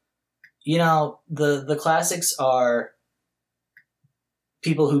 the Classics are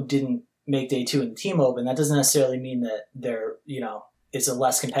people who didn't make day 2 in the Team Open. That doesn't necessarily mean that they're, it's a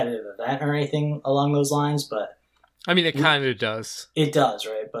less competitive event or anything along those lines, but I mean, it kind of does. It does,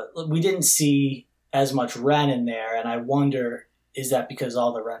 right? But we didn't see as much Ren in there, and I wonder, is that because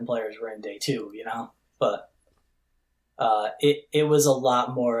all the Ren players were in day 2, But it was a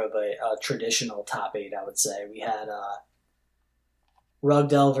lot more of a traditional top 8, I would say. We had Rug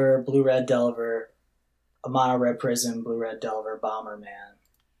Delver, Blue Red Delver, a Mono Red Prism, Blue Red Delver, Bomberman.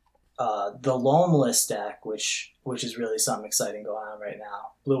 The Loamless deck, which is really something exciting going on right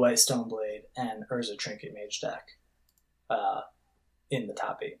now. Blue White Stoneblade and Urza Trinket Mage deck in the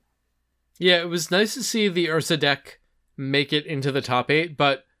top 8. Yeah, it was nice to see the Urza deck make it into the top 8,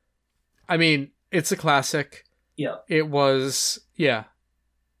 but I mean, it's a classic. Yeah. It was, yeah.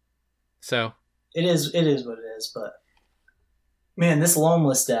 So. It is what it is, but man, this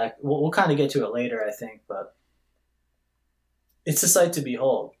Loamless deck, we'll kind of get to it later, I think, but it's a sight to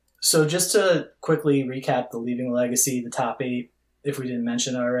behold. So just to quickly recap the Leaving Legacy, the top 8, if we didn't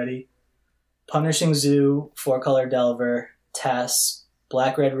mention it already. Punishing Zoo, 4-color Delver, Tess,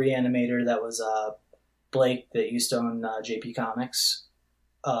 Black-Red Reanimator, that was Blake that used to own JP Comics,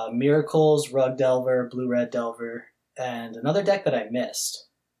 Miracles, Rug Delver, Blue-Red Delver, and another deck that I missed.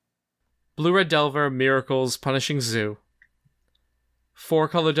 Blue-Red Delver, Miracles, Punishing Zoo.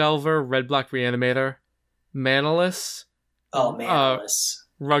 4-color Delver, Red-Black Reanimator, Manaless. Oh, Manaless.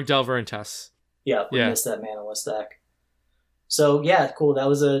 Rug Delver and Tess. Yeah, we missed that Manaless deck. So, yeah, cool. That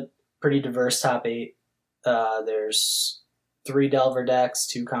was a pretty diverse top 8. There's 3 Delver decks,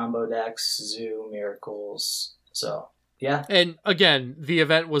 2 combo decks, Zoo, Miracles. So, yeah. And, again, the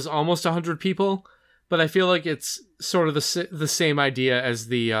event was almost 100 people, but I feel like it's sort of the same idea as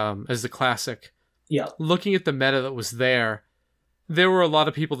the classic. Yeah. Looking at the meta that was there were a lot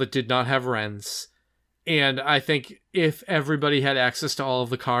of people that did not have Rens. And I think if everybody had access to all of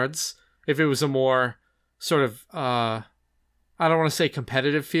the cards, if it was a more sort of, I don't want to say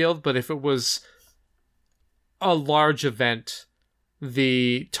competitive field, but if it was a large event,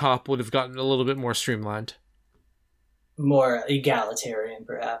 the top would have gotten a little bit more streamlined. More egalitarian,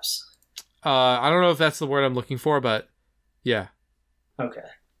 perhaps. I don't know if that's the word I'm looking for, but yeah. Okay.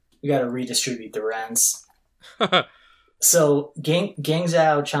 We got to redistribute the Rens. So,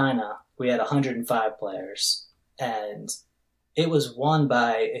 Guangzhou, China, we had 105 players, and it was won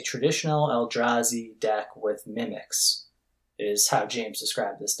by a traditional Eldrazi deck with mimics, is how James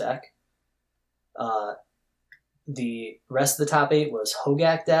described this deck. The rest of the top 8 was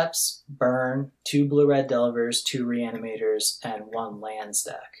Hogak Depths, Burn, 2 Blue-Red Delvers, 2 Reanimators, and 1 Lands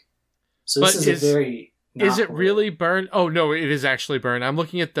deck. So this is a very... Is it really Burn? Oh, no, it is actually Burn. I'm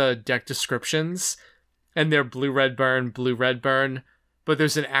looking at the deck descriptions, and they're Blue-Red Burn, Blue-Red Burn, but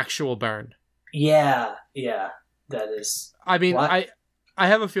there's an actual Burn. Yeah, that is... I mean, I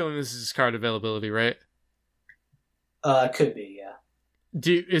have a feeling this is card availability, right? Could be, yeah.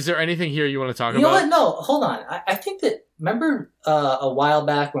 Is there anything here you want to talk about? You know what? No, hold on. I think that... Remember a while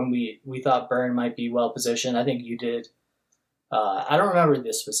back when we thought Burn might be well-positioned? I think you did. I don't remember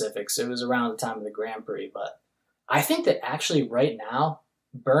the specifics. It was around the time of the Grand Prix, but I think that actually right now,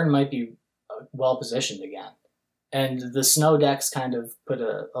 Burn might be well-positioned again. And the Snow decks kind of put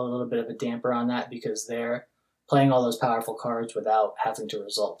a little bit of a damper on that because they're playing all those powerful cards without having to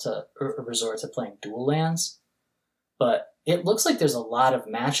resort to playing dual lands. But it looks like there's a lot of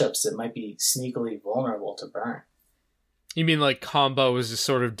matchups that might be sneakily vulnerable to Burn. You mean like combo is just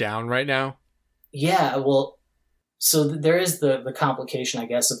sort of down right now? Yeah, well, so there is the complication, I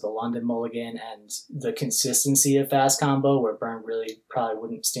guess, of the London Mulligan and the consistency of fast combo, where Burn really probably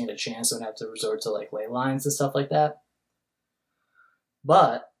wouldn't stand a chance and have to resort to like ley lines and stuff like that.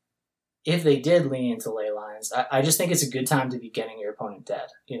 But if they did lean into ley lines, I just think it's a good time to be getting your opponent dead.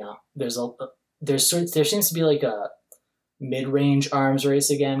 There seems to be like a mid-range arms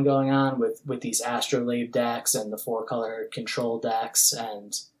race again going on with these Astrolabe decks and the 4-color control decks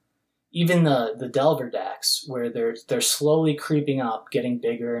and even the Delver decks, where they're slowly creeping up, getting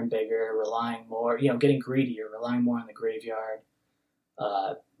bigger and bigger, relying more, getting greedier, relying more on the graveyard,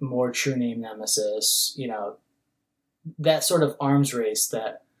 more True Name Nemesis, that sort of arms race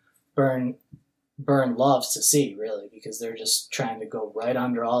that Burn loves to see, really, because they're just trying to go right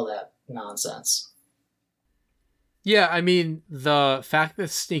under all that nonsense. Yeah, I mean, the fact that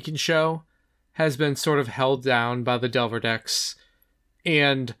Sneak and Show has been sort of held down by the Delver decks,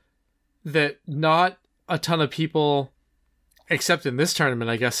 and that not a ton of people, except in this tournament,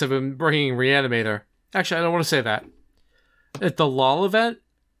 I guess, have been bringing Reanimator. Actually, I don't want to say that. At the LaL event,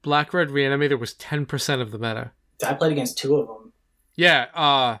 Black-Red Reanimator was 10% of the meta. I played against 2 of them.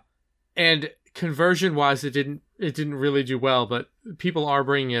 Yeah, and conversion-wise, it didn't really do well, but people are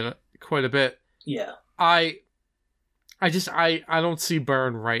bringing it quite a bit. Yeah. I don't see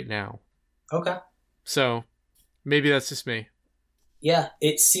Burn right now. Okay. So, Maybe that's just me. Yeah,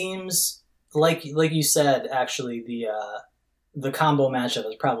 it seems like you said. Actually, the combo matchup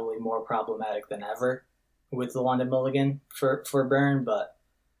is probably more problematic than ever with the London Mulligan for Burn. But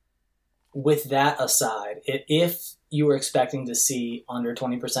with that aside, if you were expecting to see under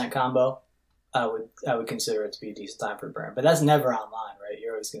 20% combo, I would consider it to be a decent time for Burn. But that's never online, right?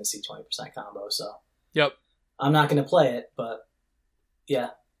 You're always going to see 20% combo. So Yep. I'm not going to play it, but yeah.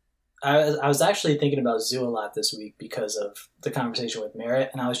 I was actually thinking about Zoo a lot this week because of the conversation with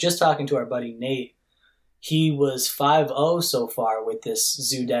Merritt, and I was just talking to our buddy Nate. He was 5-0 so far with this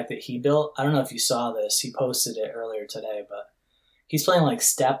Zoo deck that he built. I don't know if you saw this. He posted it earlier today, but he's playing like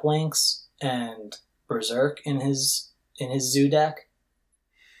Step Links and Berserk in his Zoo deck.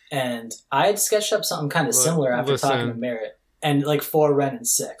 And I had sketched up something kind of similar after talking to Merritt. And like 4 Ren and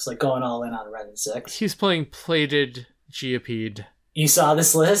 6, like going all in on Ren and 6. He's playing Plated Geopede. You saw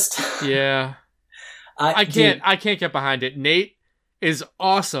this list? Yeah. I can't get behind it. Nate is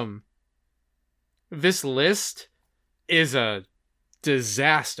awesome. This list is a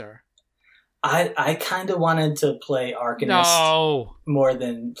disaster. I kind of wanted to play Arcanist more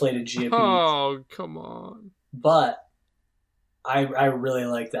than Plated Geopede. Oh, come on. But I really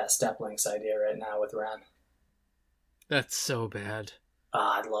like that Step Links idea right now with Ren. That's so bad.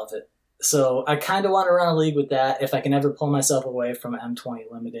 I love it. So I kind of want to run a league with that if I can ever pull myself away from M20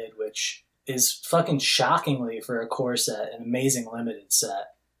 Limited, which is fucking shockingly for a core set, an amazing limited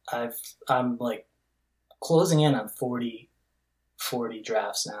set. I'm like closing in on 40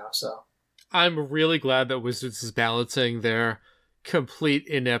 drafts now. So I'm really glad that Wizards is balancing their complete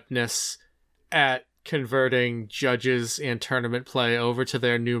ineptness at converting judges and tournament play over to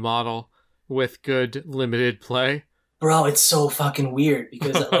their new model with good limited play. Bro, it's so fucking weird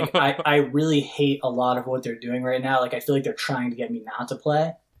because like I really hate a lot of what they're doing right now. Like I feel like they're trying to get me not to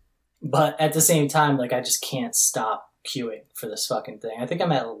play. But at the same time, like I just can't stop queuing for this fucking thing. I think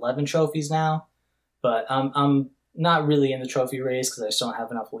I'm at 11 trophies now, but I'm not really in the trophy race because I just don't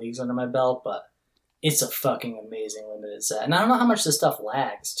have enough leagues under my belt, but it's a fucking amazing limited set. And I don't know how much this stuff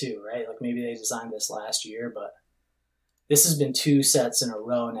lags too, right? Like maybe they designed this last year, but this has been 2 sets in a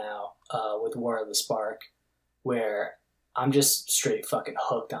row now with War of the Spark, where I'm just straight fucking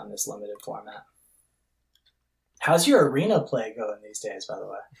hooked on this limited format. How's your arena play going these days, by the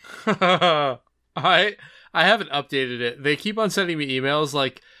way? I haven't updated it. They keep on sending me emails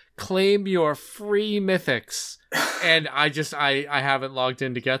like, claim your free mythics. And I haven't logged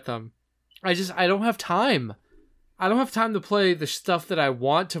in to get them. I don't have time. I don't have time to play the stuff that I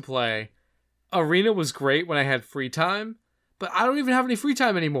want to play. Arena was great when I had free time, but I don't even have any free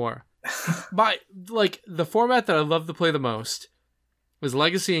time anymore. The format that I love to play the most was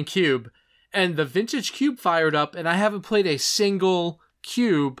Legacy and Cube, and the Vintage Cube fired up, and I haven't played a single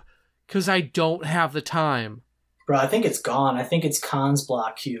Cube because I don't have the time. Bro, I think it's gone. I think it's Khan's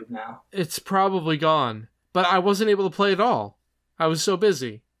Block Cube now. It's probably gone, but I wasn't able to play it all. I was so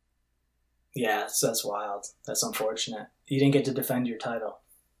busy. Yeah, so that's wild. That's unfortunate. You didn't get to defend your title.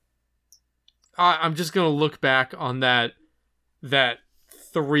 I'm just gonna look back on that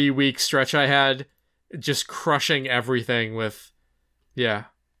 3-week stretch I had, just crushing everything with, yeah.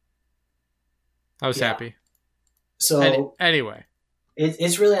 I was happy. So anyway,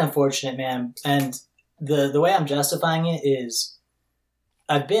 it's really unfortunate, man. And the way I'm justifying it is,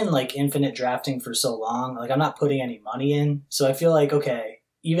 I've been like infinite drafting for so long. Like I'm not putting any money in, so I feel like okay,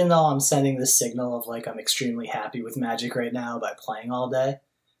 even though I'm sending this signal of like I'm extremely happy with Magic right now by playing all day,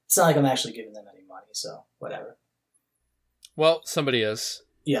 it's not like I'm actually giving them any money. So whatever. Well, somebody is.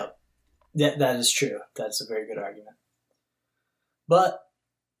 Yeah, that is true. That's a very good argument. But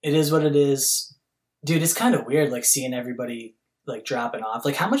it is what it is. Dude, it's kind of weird, like, seeing everybody, like, dropping off.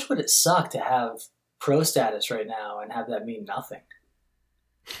 Like, how much would it suck to have pro status right now and have that mean nothing?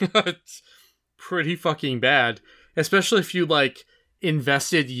 It's pretty fucking bad. Especially if you, like,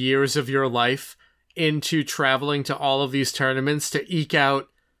 invested years of your life into traveling to all of these tournaments to eke out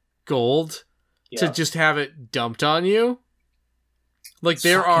gold, to just have it dumped on you. Like, it's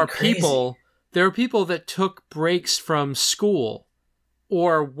there are people that took breaks from school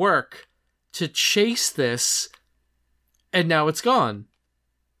or work to chase this, and now it's gone.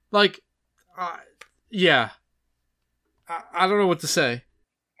 Like, yeah. I don't know what to say.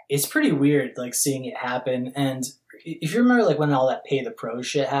 It's pretty weird, like, seeing it happen. And if you remember, like, when all that pay the pro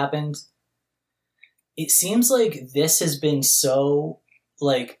shit happened, it seems like this has been so,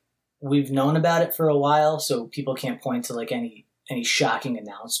 like, we've known about it for a while, so people can't point to, like, any shocking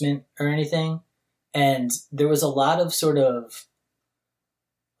announcement or anything. And there was a lot of sort of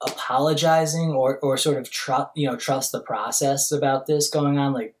apologizing or sort of trust the process about this going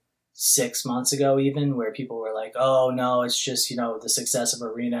on. Like, 6 months ago even, where people were like, oh no, it's just, the success of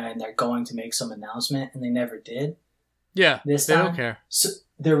Arena and they're going to make some announcement, and they never did. Yeah, this they time. don't care. So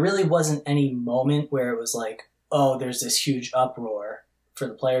there really wasn't any moment where it was like, oh, there's this huge uproar for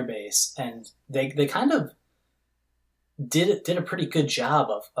the player base, and they kind of did a pretty good job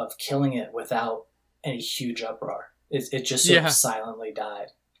of killing it without any huge uproar. It just sort of silently died.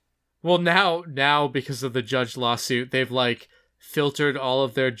 Well, now because of the Judge lawsuit, they've like filtered all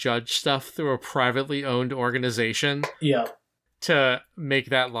of their Judge stuff through a privately owned organization. Yeah. To make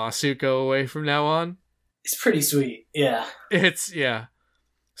that lawsuit go away from now on. It's pretty sweet. Yeah.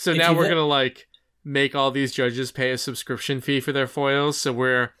 So now we're gonna like make all these judges pay a subscription fee for their foils, so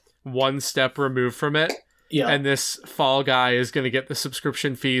we're one step removed from it. Yeah. And this fall guy is gonna get the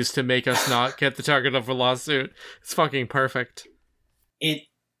subscription fees to make us not get the target of a lawsuit. It's fucking perfect.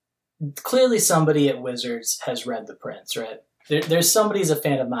 Clearly somebody at Wizards has read the prints, right? There's somebody's a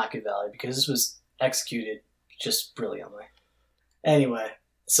fan of Machiavelli, because this was executed just brilliantly. Anyway,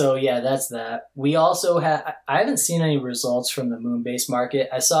 so yeah, that's that. We also I haven't seen any results from the Moonbase market.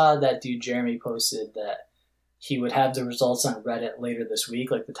 I saw that dude Jeremy posted that he would have the results on Reddit later this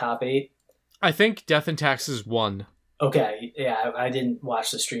week, like the top 8. I think Death and Taxes won. Okay, yeah, I didn't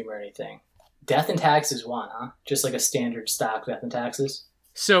watch the stream or anything. Death and Taxes won, huh? Just like a standard stock Death and Taxes?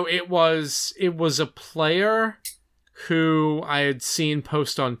 So it was a player who I had seen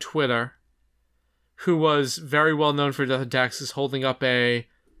post on Twitter, who was very well known for Death and Taxes, holding up a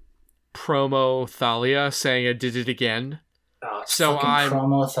promo Thalia saying I did it again. Oh, it's so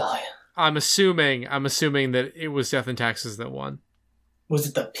promo Thalia. I'm assuming that it was Death and Taxes that won. Was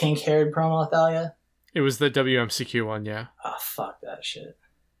it the pink-haired promo Thalia? It was the WMCQ one, yeah. Oh, fuck that shit.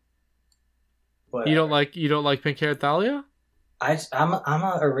 Whatever. You don't like pink-haired Thalia? I'm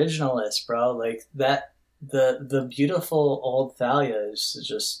a originalist, bro. Like that, the beautiful old Thalia is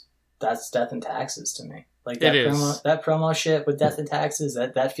just, that's Death and Taxes to me. Like that promo shit with Death and Taxes,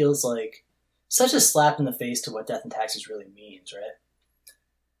 that feels like such a slap in the face to what Death and Taxes really means, right?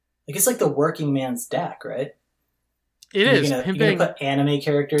 Like it's like the working man's deck, right? You're gonna put anime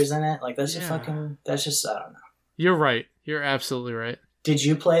characters in it. Like that's just that's just, I don't know. You're right. You're absolutely right. Did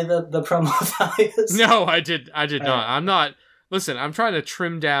you play the promo Thalias? No, I did not. I'm not. Listen, I'm trying to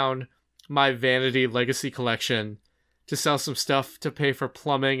trim down my Vanity Legacy collection to sell some stuff to pay for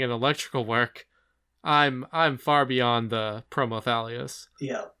plumbing and electrical work. I'm far beyond the promo Thalias.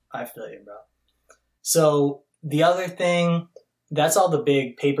 Yeah, I feel you, bro. So the other thing, that's all the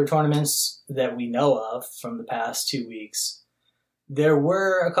big paper tournaments that we know of from the past 2 weeks. There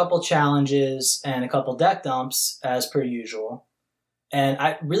were a couple challenges and a couple deck dumps, as per usual. And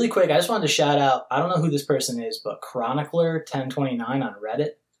really quick, I just wanted to shout out, I don't know who this person is, but Chronicler1029 on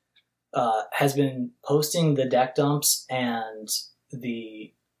Reddit has been posting the deck dumps and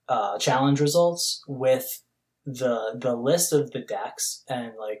the challenge results with the list of the decks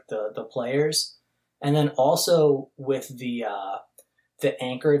and like the players, and then also with the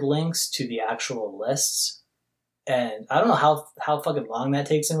anchored links to the actual lists. And I don't know how fucking long that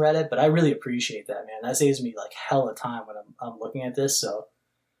takes in Reddit, but I really appreciate that, man. That saves me like hella time when I'm looking at this. So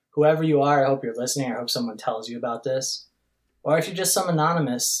whoever you are, I hope you're listening. I hope someone tells you about this. Or if you're just some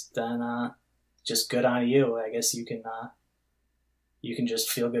anonymous, then just good on you. I guess you can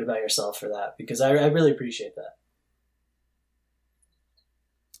just feel good about yourself for that, because I really appreciate that.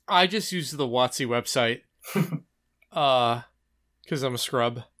 I just use the WotC website because I'm a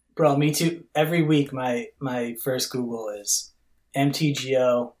scrub. Bro, me too. Every week, my first Google is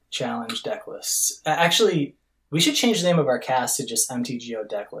MTGO challenge deck lists. Actually, we should change the name of our cast to just MTGO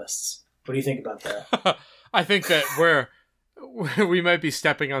deck lists. What do you think about that? I think that we might be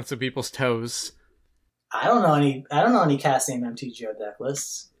stepping on some people's toes. I don't know any cast named MTGO deck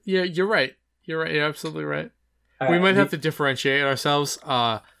lists. Yeah, you're right. You're absolutely right. All we might have to differentiate ourselves.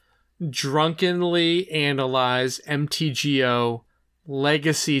 Drunkenly analyze MTGO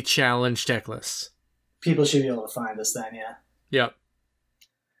Legacy Challenge deck lists. People should be able to find us then, yeah. Yep.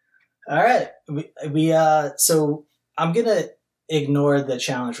 All right. We so I'm gonna ignore the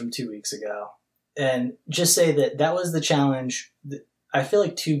challenge from 2 weeks ago and just say that was the challenge. I feel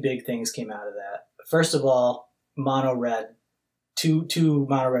like two big things came out of that. First of all, mono red, two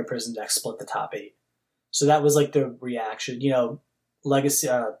mono red prison decks split the top 8. So that was like the reaction. Legacy.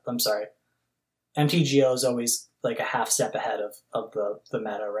 MTGO is always like a half step ahead of the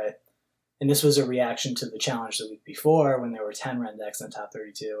meta, right? And this was a reaction to the challenge the week before when there were 10 Ren decks in the top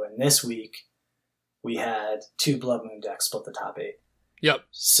 32. And this week we had 2 Blood Moon decks split the top 8. Yep.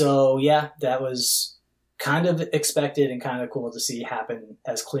 So yeah, that was kind of expected and kind of cool to see happen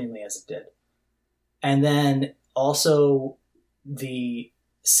as cleanly as it did. And then also the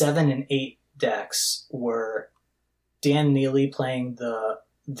 7 and 8 decks were Dan Neely playing the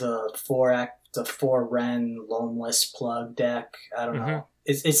 4 Ren Loamless plug deck. I don't know.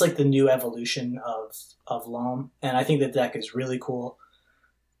 It's like the new evolution of Loam, and I think the deck is really cool.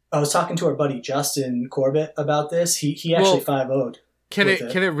 I was talking to our buddy Justin Corbett about this. He actually 5-0'd. Can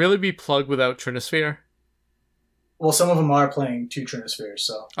it really be plugged without Trinisphere? Well, some of them are playing 2 Trinispheres,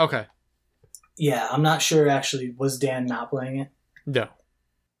 so. Okay. Yeah, I'm not sure actually. Was Dan not playing it? No.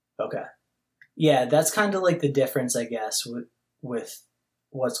 Okay. Yeah, that's kind of like the difference, I guess, with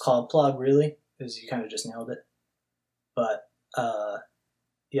what's called plug, really, is you kind of just nailed it. But,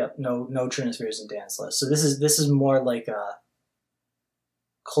 yep, no Trinispheres in Dan's list. So this is more like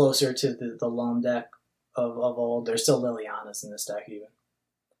closer to the Loam deck of old. There's still Lilianas in this deck even.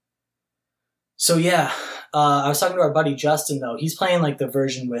 So yeah, I was talking to our buddy Justin though. He's playing like the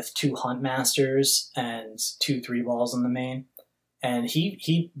version with 2 Huntmasters and 2 3-balls in the main. And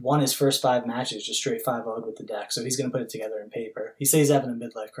he won his first 5 matches just straight 5-0'd with the deck. So he's going to put it together in paper. He says he's having a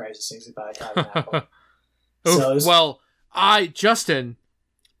midlife crisis. He's about to Justin,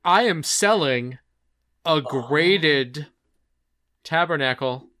 I am selling a graded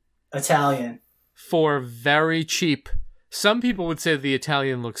Tabernacle Italian for very cheap. Some people would say the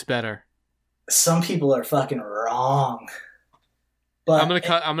Italian looks better. Some people are fucking wrong. But I'm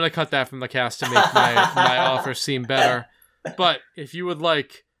gonna cut that from the cast to make my offer seem better. But if you would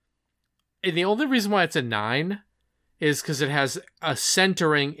like, and the only reason why it's a 9 is because it has a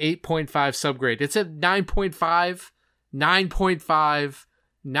centering 8.5 subgrade. It's a 9.5, 9.5,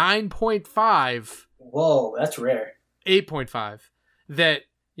 9.5. Whoa, that's rare. 8.5 that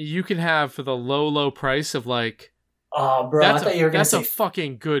you can have for the low price of like. Oh, bro, I thought you were gonna say that's a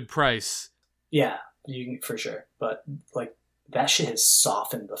fucking good price. Yeah, you can for sure. But like that shit has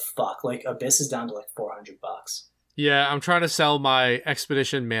softened the fuck. Like Abyss is down to like $400. Yeah, I'm trying to sell my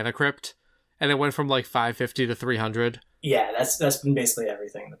Expedition Mana Crypt, and it went from like $550 to $300. Yeah, that's been basically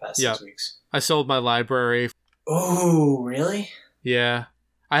everything in the past 6 weeks. I sold my library. Oh, really? Yeah,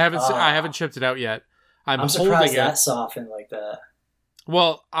 I haven't shipped it out yet. I'm surprised that softened like that.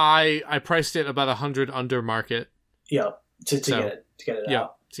 Well, I priced it about $100 under market. Yeah, to get it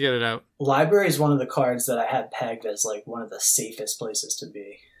out. To get it out. Library is one of the cards that I had pegged as like one of the safest places to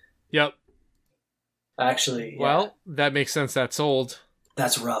be. Yep. Actually, yeah. Well, that makes sense. That's sold.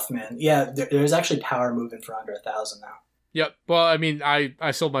 That's rough, man. Yeah, there's actually power moving for under 1,000 now. Yep. Well, I mean,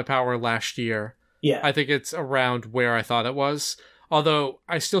 I sold my power last year. Yeah. I think it's around where I thought it was. Although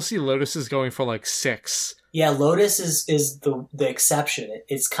I still see Lotuses going for like 6. Yeah, Lotus is the exception.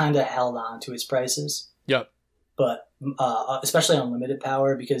 It's kind of held on to its prices. Yep. But especially on limited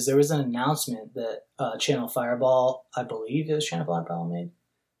power, because there was an announcement that Channel Fireball, I believe it was Channel Fireball made,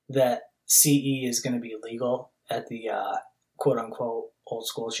 that CE is going to be legal at the quote-unquote old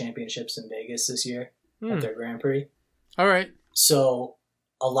school championships in Vegas this year at their Grand Prix. All right. So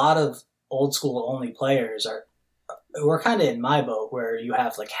a lot of old school only players we're kind of in my boat where you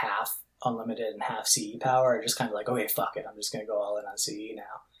have like half unlimited and half CE power, or just kind of like, okay, fuck it, I'm just going to go all in on CE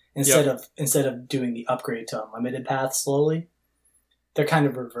now. Instead of doing the upgrade to unlimited path slowly, they're kind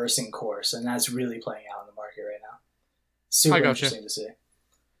of reversing course, and that's really playing out in the market right now. Super interesting to see.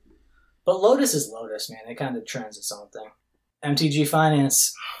 But Lotus is Lotus, man. It kind of trends its own thing. MTG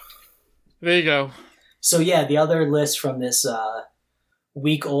Finance. There you go. So yeah, the other list from this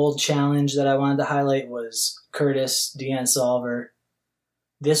week-old challenge that I wanted to highlight was Curtis Deanne Solver.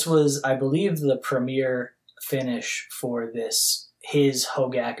 This was, I believe, the premier finish for his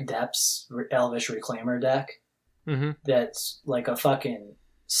Hogak Depths Elvish Reclaimer deck. Mm-hmm. That's like a fucking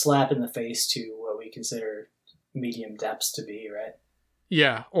slap in the face to what we consider medium depths to be, right?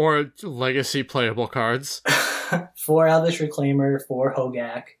 Yeah, or legacy playable cards. 4 Elvish Reclaimer, 4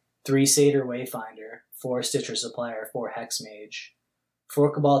 Hogak, 3 Satyr Wayfinder, 4 Stitcher Supplier, 4 Hex Mage,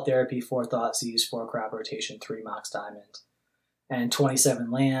 4 Cabal Therapy, 4 Thoughtseize, 4 Crop Rotation, 3 Mox Diamond, and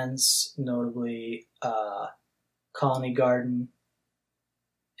 27 lands, notably Colony Garden.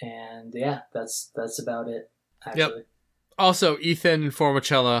 And yeah, that's about it, actually. Yep. Also, Ethan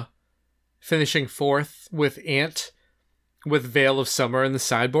Formicella finishing 4th with Ant, with Veil of Summer in the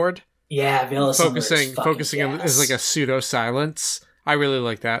sideboard. Yeah, Veil of Summer is focusing on as like a pseudo silence. I really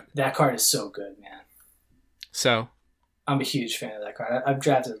like that. That card is so good, man. So, I'm a huge fan of that card. I've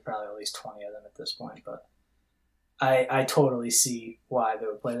drafted probably at least 20 of them at this point, but I totally see why they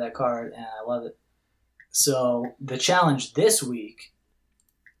would play that card, and I love it. So the challenge this week,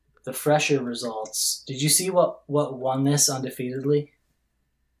 the fresher results. Did you see what won this undefeatedly?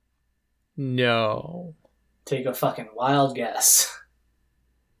 No. Take a fucking wild guess.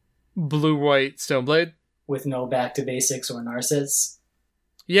 Blue-white Stoneblade? With no back to basics or Narsets.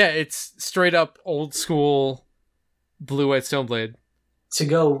 Yeah, it's straight up old school Blue-White Stoneblade. To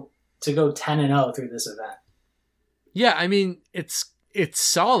go 10-0 through this event. Yeah, I mean, it's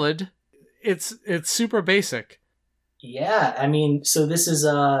solid. It's super basic. Yeah, I mean, so this is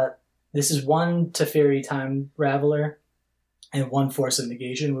one Teferi Time Raveler, and one Force of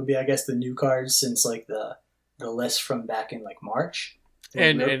Negation would be, I guess, the new cards since like the list from back in like March.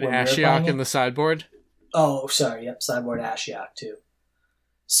 And Ashiok in the sideboard. Oh, sorry, yep, sideboard Ashiok too.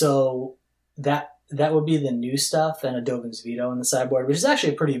 So that would be the new stuff, and a Dovin's Veto in the sideboard, which is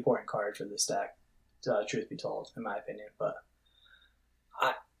actually a pretty important card for this deck, truth be told, in my opinion. But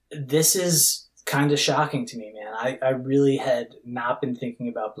this is kind of shocking to me, man. I really had not been thinking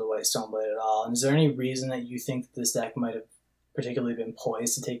about Blue-White Stoneblade at all. And is there any reason that you think that this deck might have particularly been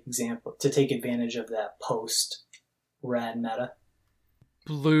poised to take advantage of that post-red meta?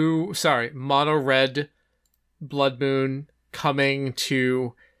 Mono red Blood Moon coming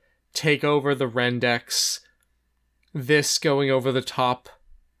to take over the Ren decks. This going over the top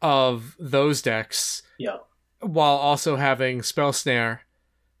of those decks. Yep. While also having Spell Snare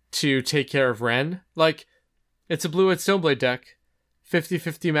to take care of Ren. Like, it's a Blue-White Stoneblade deck.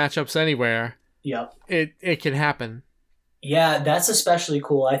 50-50 matchups anywhere. Yep. It can happen. Yeah, that's especially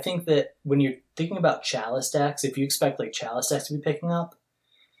cool. I think that when you're thinking about Chalice decks, if you expect like Chalice decks to be picking up,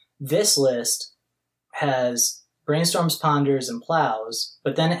 this list has Brainstorms, Ponders, and Plows,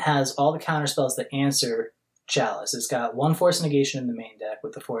 but then it has all the counterspells that answer Chalice. It's got one Force Negation in the main deck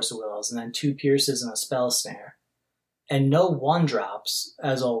with the Force of Wills, and then 2 Pierces and a Spell Snare. And no 1-drops,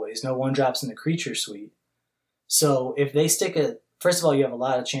 as always. No 1-drops in the creature suite. So if they stick first of all, you have a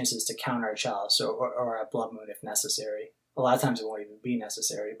lot of chances to counter a Chalice or a Blood Moon if necessary. A lot of times it won't even be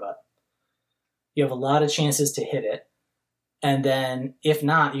necessary, but you have a lot of chances to hit it. And then, if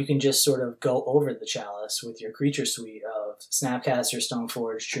not, you can just sort of go over the Chalice with your creature suite of Snapcaster,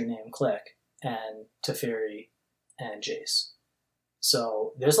 Stoneforge, True Name, Click, and Teferi, and Jace.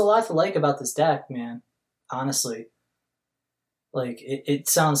 So there's a lot to like about this deck, man. Honestly. Like, it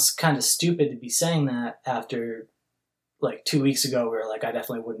sounds kind of stupid to be saying that after, like, 2 weeks ago we were like, I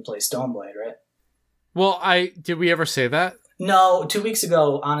definitely wouldn't play Stoneblade, right? Well, did we ever say that? No, 2 weeks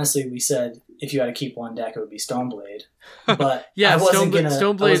ago, honestly, we said if you had to keep one deck, it would be Stoneblade. But yeah,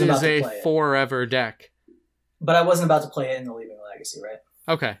 Stoneblade is a forever deck. But I wasn't about to play it in the Leaving Legacy, right?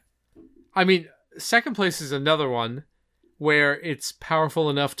 Okay. I mean, second place is another one where it's powerful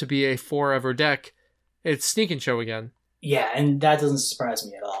enough to be a forever deck. It's Sneak and Show again. Yeah, and that doesn't surprise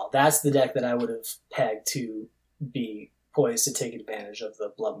me at all. That's the deck that I would have pegged to be poised to take advantage of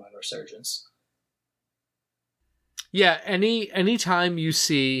the Blood Moon Resurgence. Yeah, any time you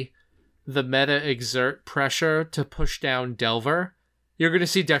see the meta exert pressure to push down Delver, you're going to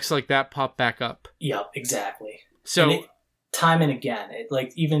see decks like that pop back up. Yep, exactly. So time and again,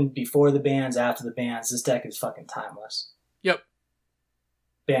 like even before the bans, after the bans, this deck is fucking timeless. Yep.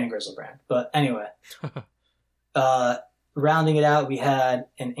 Ban Grizzlebrand. But anyway, rounding it out, we had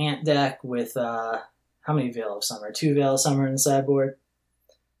an Ant deck with how many Veil of Summer? 2 Veil of Summer in the sideboard.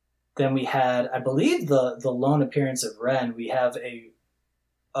 Then we had, I believe, the lone appearance of Ren. We have a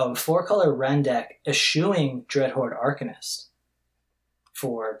 4-color Ren deck eschewing Dreadhorde Arcanist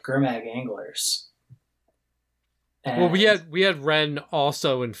for Gurmag Anglers. And, well, we had Ren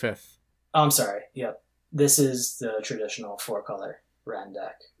also in 5th. Oh, I'm sorry. Yep. This is the traditional 4-color Ren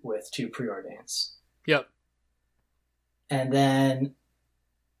deck with 2 Preordains. Yep. And then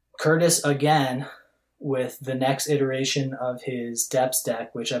Curtis again with the next iteration of his Depths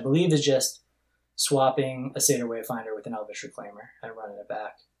deck, which I believe is just swapping a Satyr Wayfinder with an Elvish Reclaimer and running it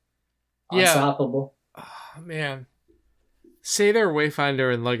back. Yeah. Unstoppable. Oh, man. Satyr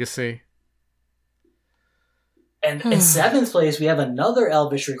Wayfinder in Legacy. And in 7th place, we have another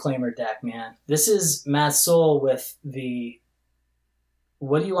Elvish Reclaimer deck, man. This is Matt Soul with the...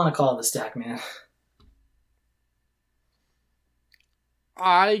 What do you want to call this deck, man?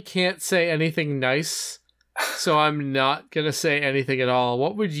 I can't say anything nice, so I'm not going to say anything at all.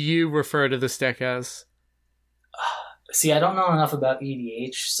 What would you refer to this deck as? See, I don't know enough about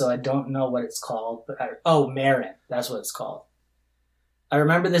EDH, so I don't know what it's called. But Marin. That's what it's called. I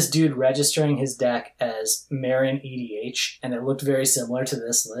remember this dude registering his deck as Marin EDH, and it looked very similar to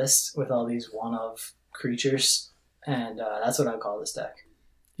this list with all these one-of creatures, and that's what I call this deck.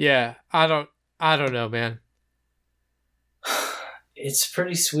 Yeah, I don't know, man. It's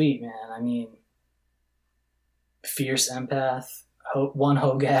pretty sweet, man. I mean, Fierce Empath, one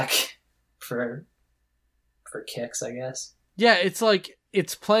Hogak for kicks, I guess. Yeah, it's like,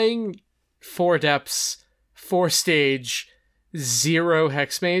 it's playing 4 depths, 4 stage, 0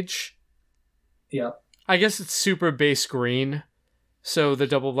 Hexmage. Yep. I guess it's super base green, So the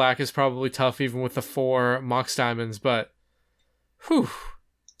double black is probably tough even with the 4 Mox Diamonds, but whew.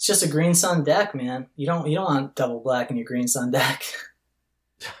 It's just a Green Sun deck, man. You don't want double black in your Green Sun deck.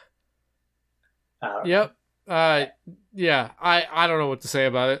 Yep. Yeah, I don't know what to say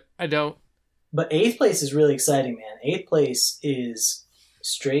about it. I don't. But 8th place is really exciting, man. 8th place is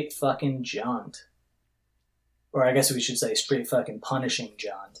straight fucking Jund. Or I guess we should say straight fucking punishing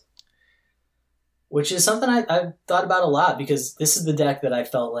Jund. Which is something I've thought about a lot, because this is the deck that I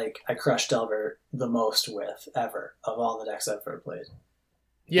felt like I crushed Delver the most with ever, of all the decks I've ever played.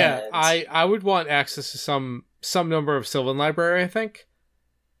 Yeah, And I would want access to some number of Sylvan Library, I think.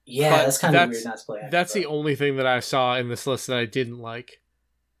 yeah, But that's kind of weird not to play. That's the only thing that I saw in this list that I didn't like.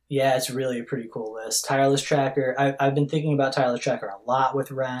 Yeah, it's really a pretty cool list. Tireless Tracker. I've been thinking about Tireless Tracker a lot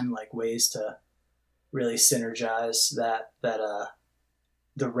with Ren, like ways to really synergize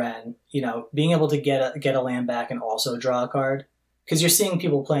the Ren. You know, being able to get a land back and also draw a card, because you're seeing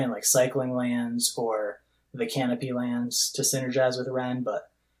people playing like cycling lands or the canopy lands to synergize with Ren,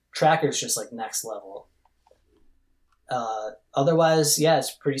 but Tracker's just like next level. Otherwise, yeah,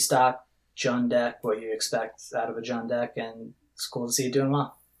 it's pretty stock Jund deck, what you expect out of a Jund deck, and it's cool to see it doing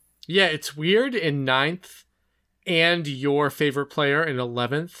well. Yeah, it's weird in 9th and your favorite player in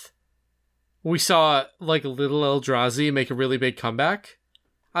 11th. We saw like little Eldrazi make a really big comeback.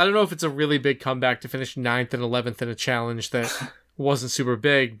 I don't know if it's a really big comeback to finish 9th and 11th in a challenge that wasn't super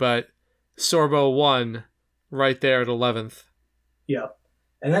big, but Sorbo won right there at 11th. Yep.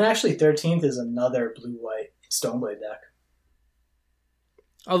 And then actually 13th is another blue-white Stoneblade deck.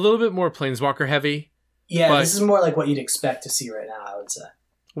 A little bit more Planeswalker heavy. Yeah, this is more like what you'd expect to see right now, I would say.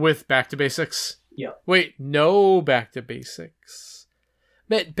 With Back to Basics? Yep. Wait, no Back to Basics.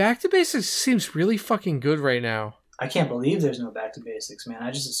 Man, Back to Basics seems really fucking good right now. I can't believe there's no Back to Basics, man. I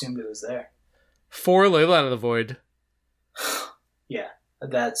just assumed it was there. 4 Leyline of the Void. Yeah,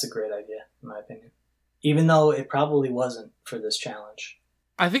 that's a great idea, in my opinion. Even though it probably wasn't for this challenge.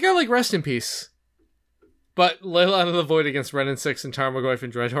 I think I like Rest in Peace. But Leyline of the Void against Ren and 6 and Tarmogoyf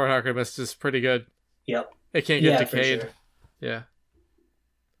and Dreadhorde Alchemist is pretty good. Yep. It can't get decayed. Sure. Yeah.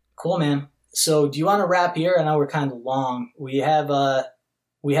 Cool, man. So do you want to wrap here? I know we're kind of long. We have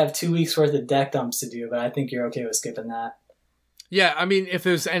 2 weeks worth of deck dumps to do, but I think you're okay with skipping that. Yeah, I mean, if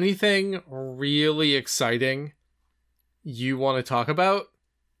there's anything really exciting you want to talk about,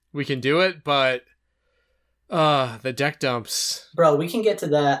 we can do it, but the deck dumps. Bro, we can get to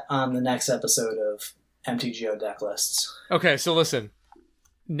that on the next episode of MTGO deck lists. Okay, so listen.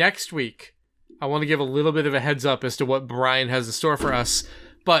 Next week, I want to give a little bit of a heads up as to what Brian has in store for us,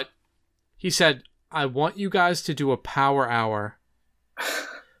 but he said, I want you guys to do a power hour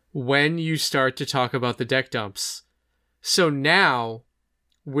when you start to talk about the deck dumps. So now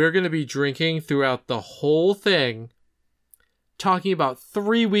we're going to be drinking throughout the whole thing, talking about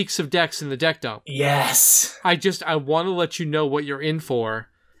 3 weeks of decks in the deck dump. Yes. I want to let you know what you're in for.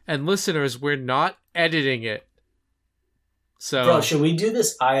 And listeners, we're not editing it. So, bro, should we do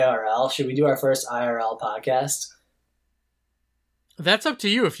this IRL? Should we do our first IRL podcast? That's up to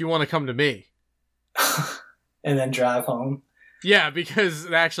you if you want to come to me. And then drive home? Yeah,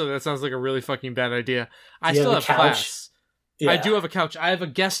 because actually that sounds like a really fucking bad idea. I still have class. Yeah. I do have a couch. I have a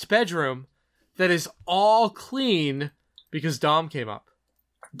guest bedroom that is all clean because Dom came up.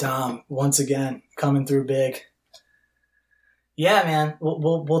 Dom, once again, coming through big. Yeah, man.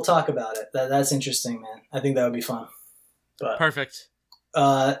 We'll talk about it. That's interesting, man. I think that would be fun. But, perfect.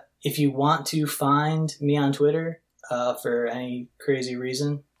 If you want to find me on Twitter for any crazy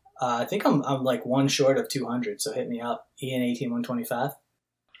reason, I think I'm like one short of 200, so hit me up. Ian18125.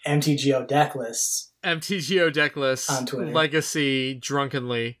 MTGO deck lists. MTGO deck lists. On Twitter. Legacy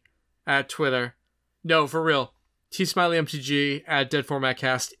drunkenly at Twitter. No, for real. TSmileyMTG at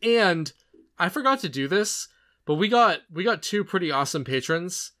DeadFormatCast. And I forgot to do this, but we got 2 pretty awesome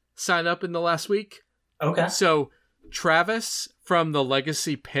patrons sign up in the last week. Okay. So Travis from the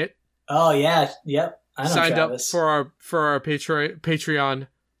Legacy Pit. Oh yeah, yep. I know signed Travis. up for our Patreon.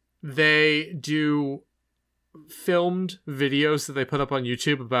 They do filmed videos that they put up on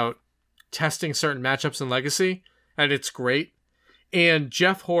YouTube about testing certain matchups in Legacy, and it's great. And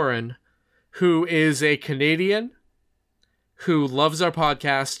Jeff Horan, who is a Canadian who loves our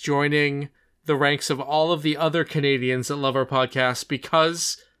podcast, joining the ranks of all of the other Canadians that love our podcast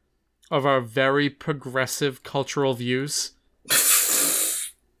because of our very progressive cultural views.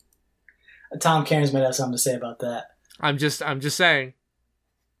 Tom Cairns might have something to say about that. I'm just saying.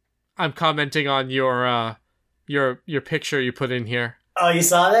 I'm commenting on your picture you put in here. Oh, you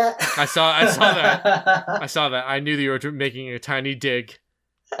saw that? I saw that. I saw that. I knew that you were making a tiny dig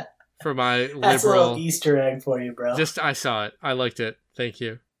for my That's a liberal. little Easter egg for you, bro. I saw it. I liked it. Thank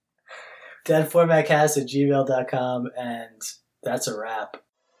you. Deadformatcast@gmail.com, and that's a wrap.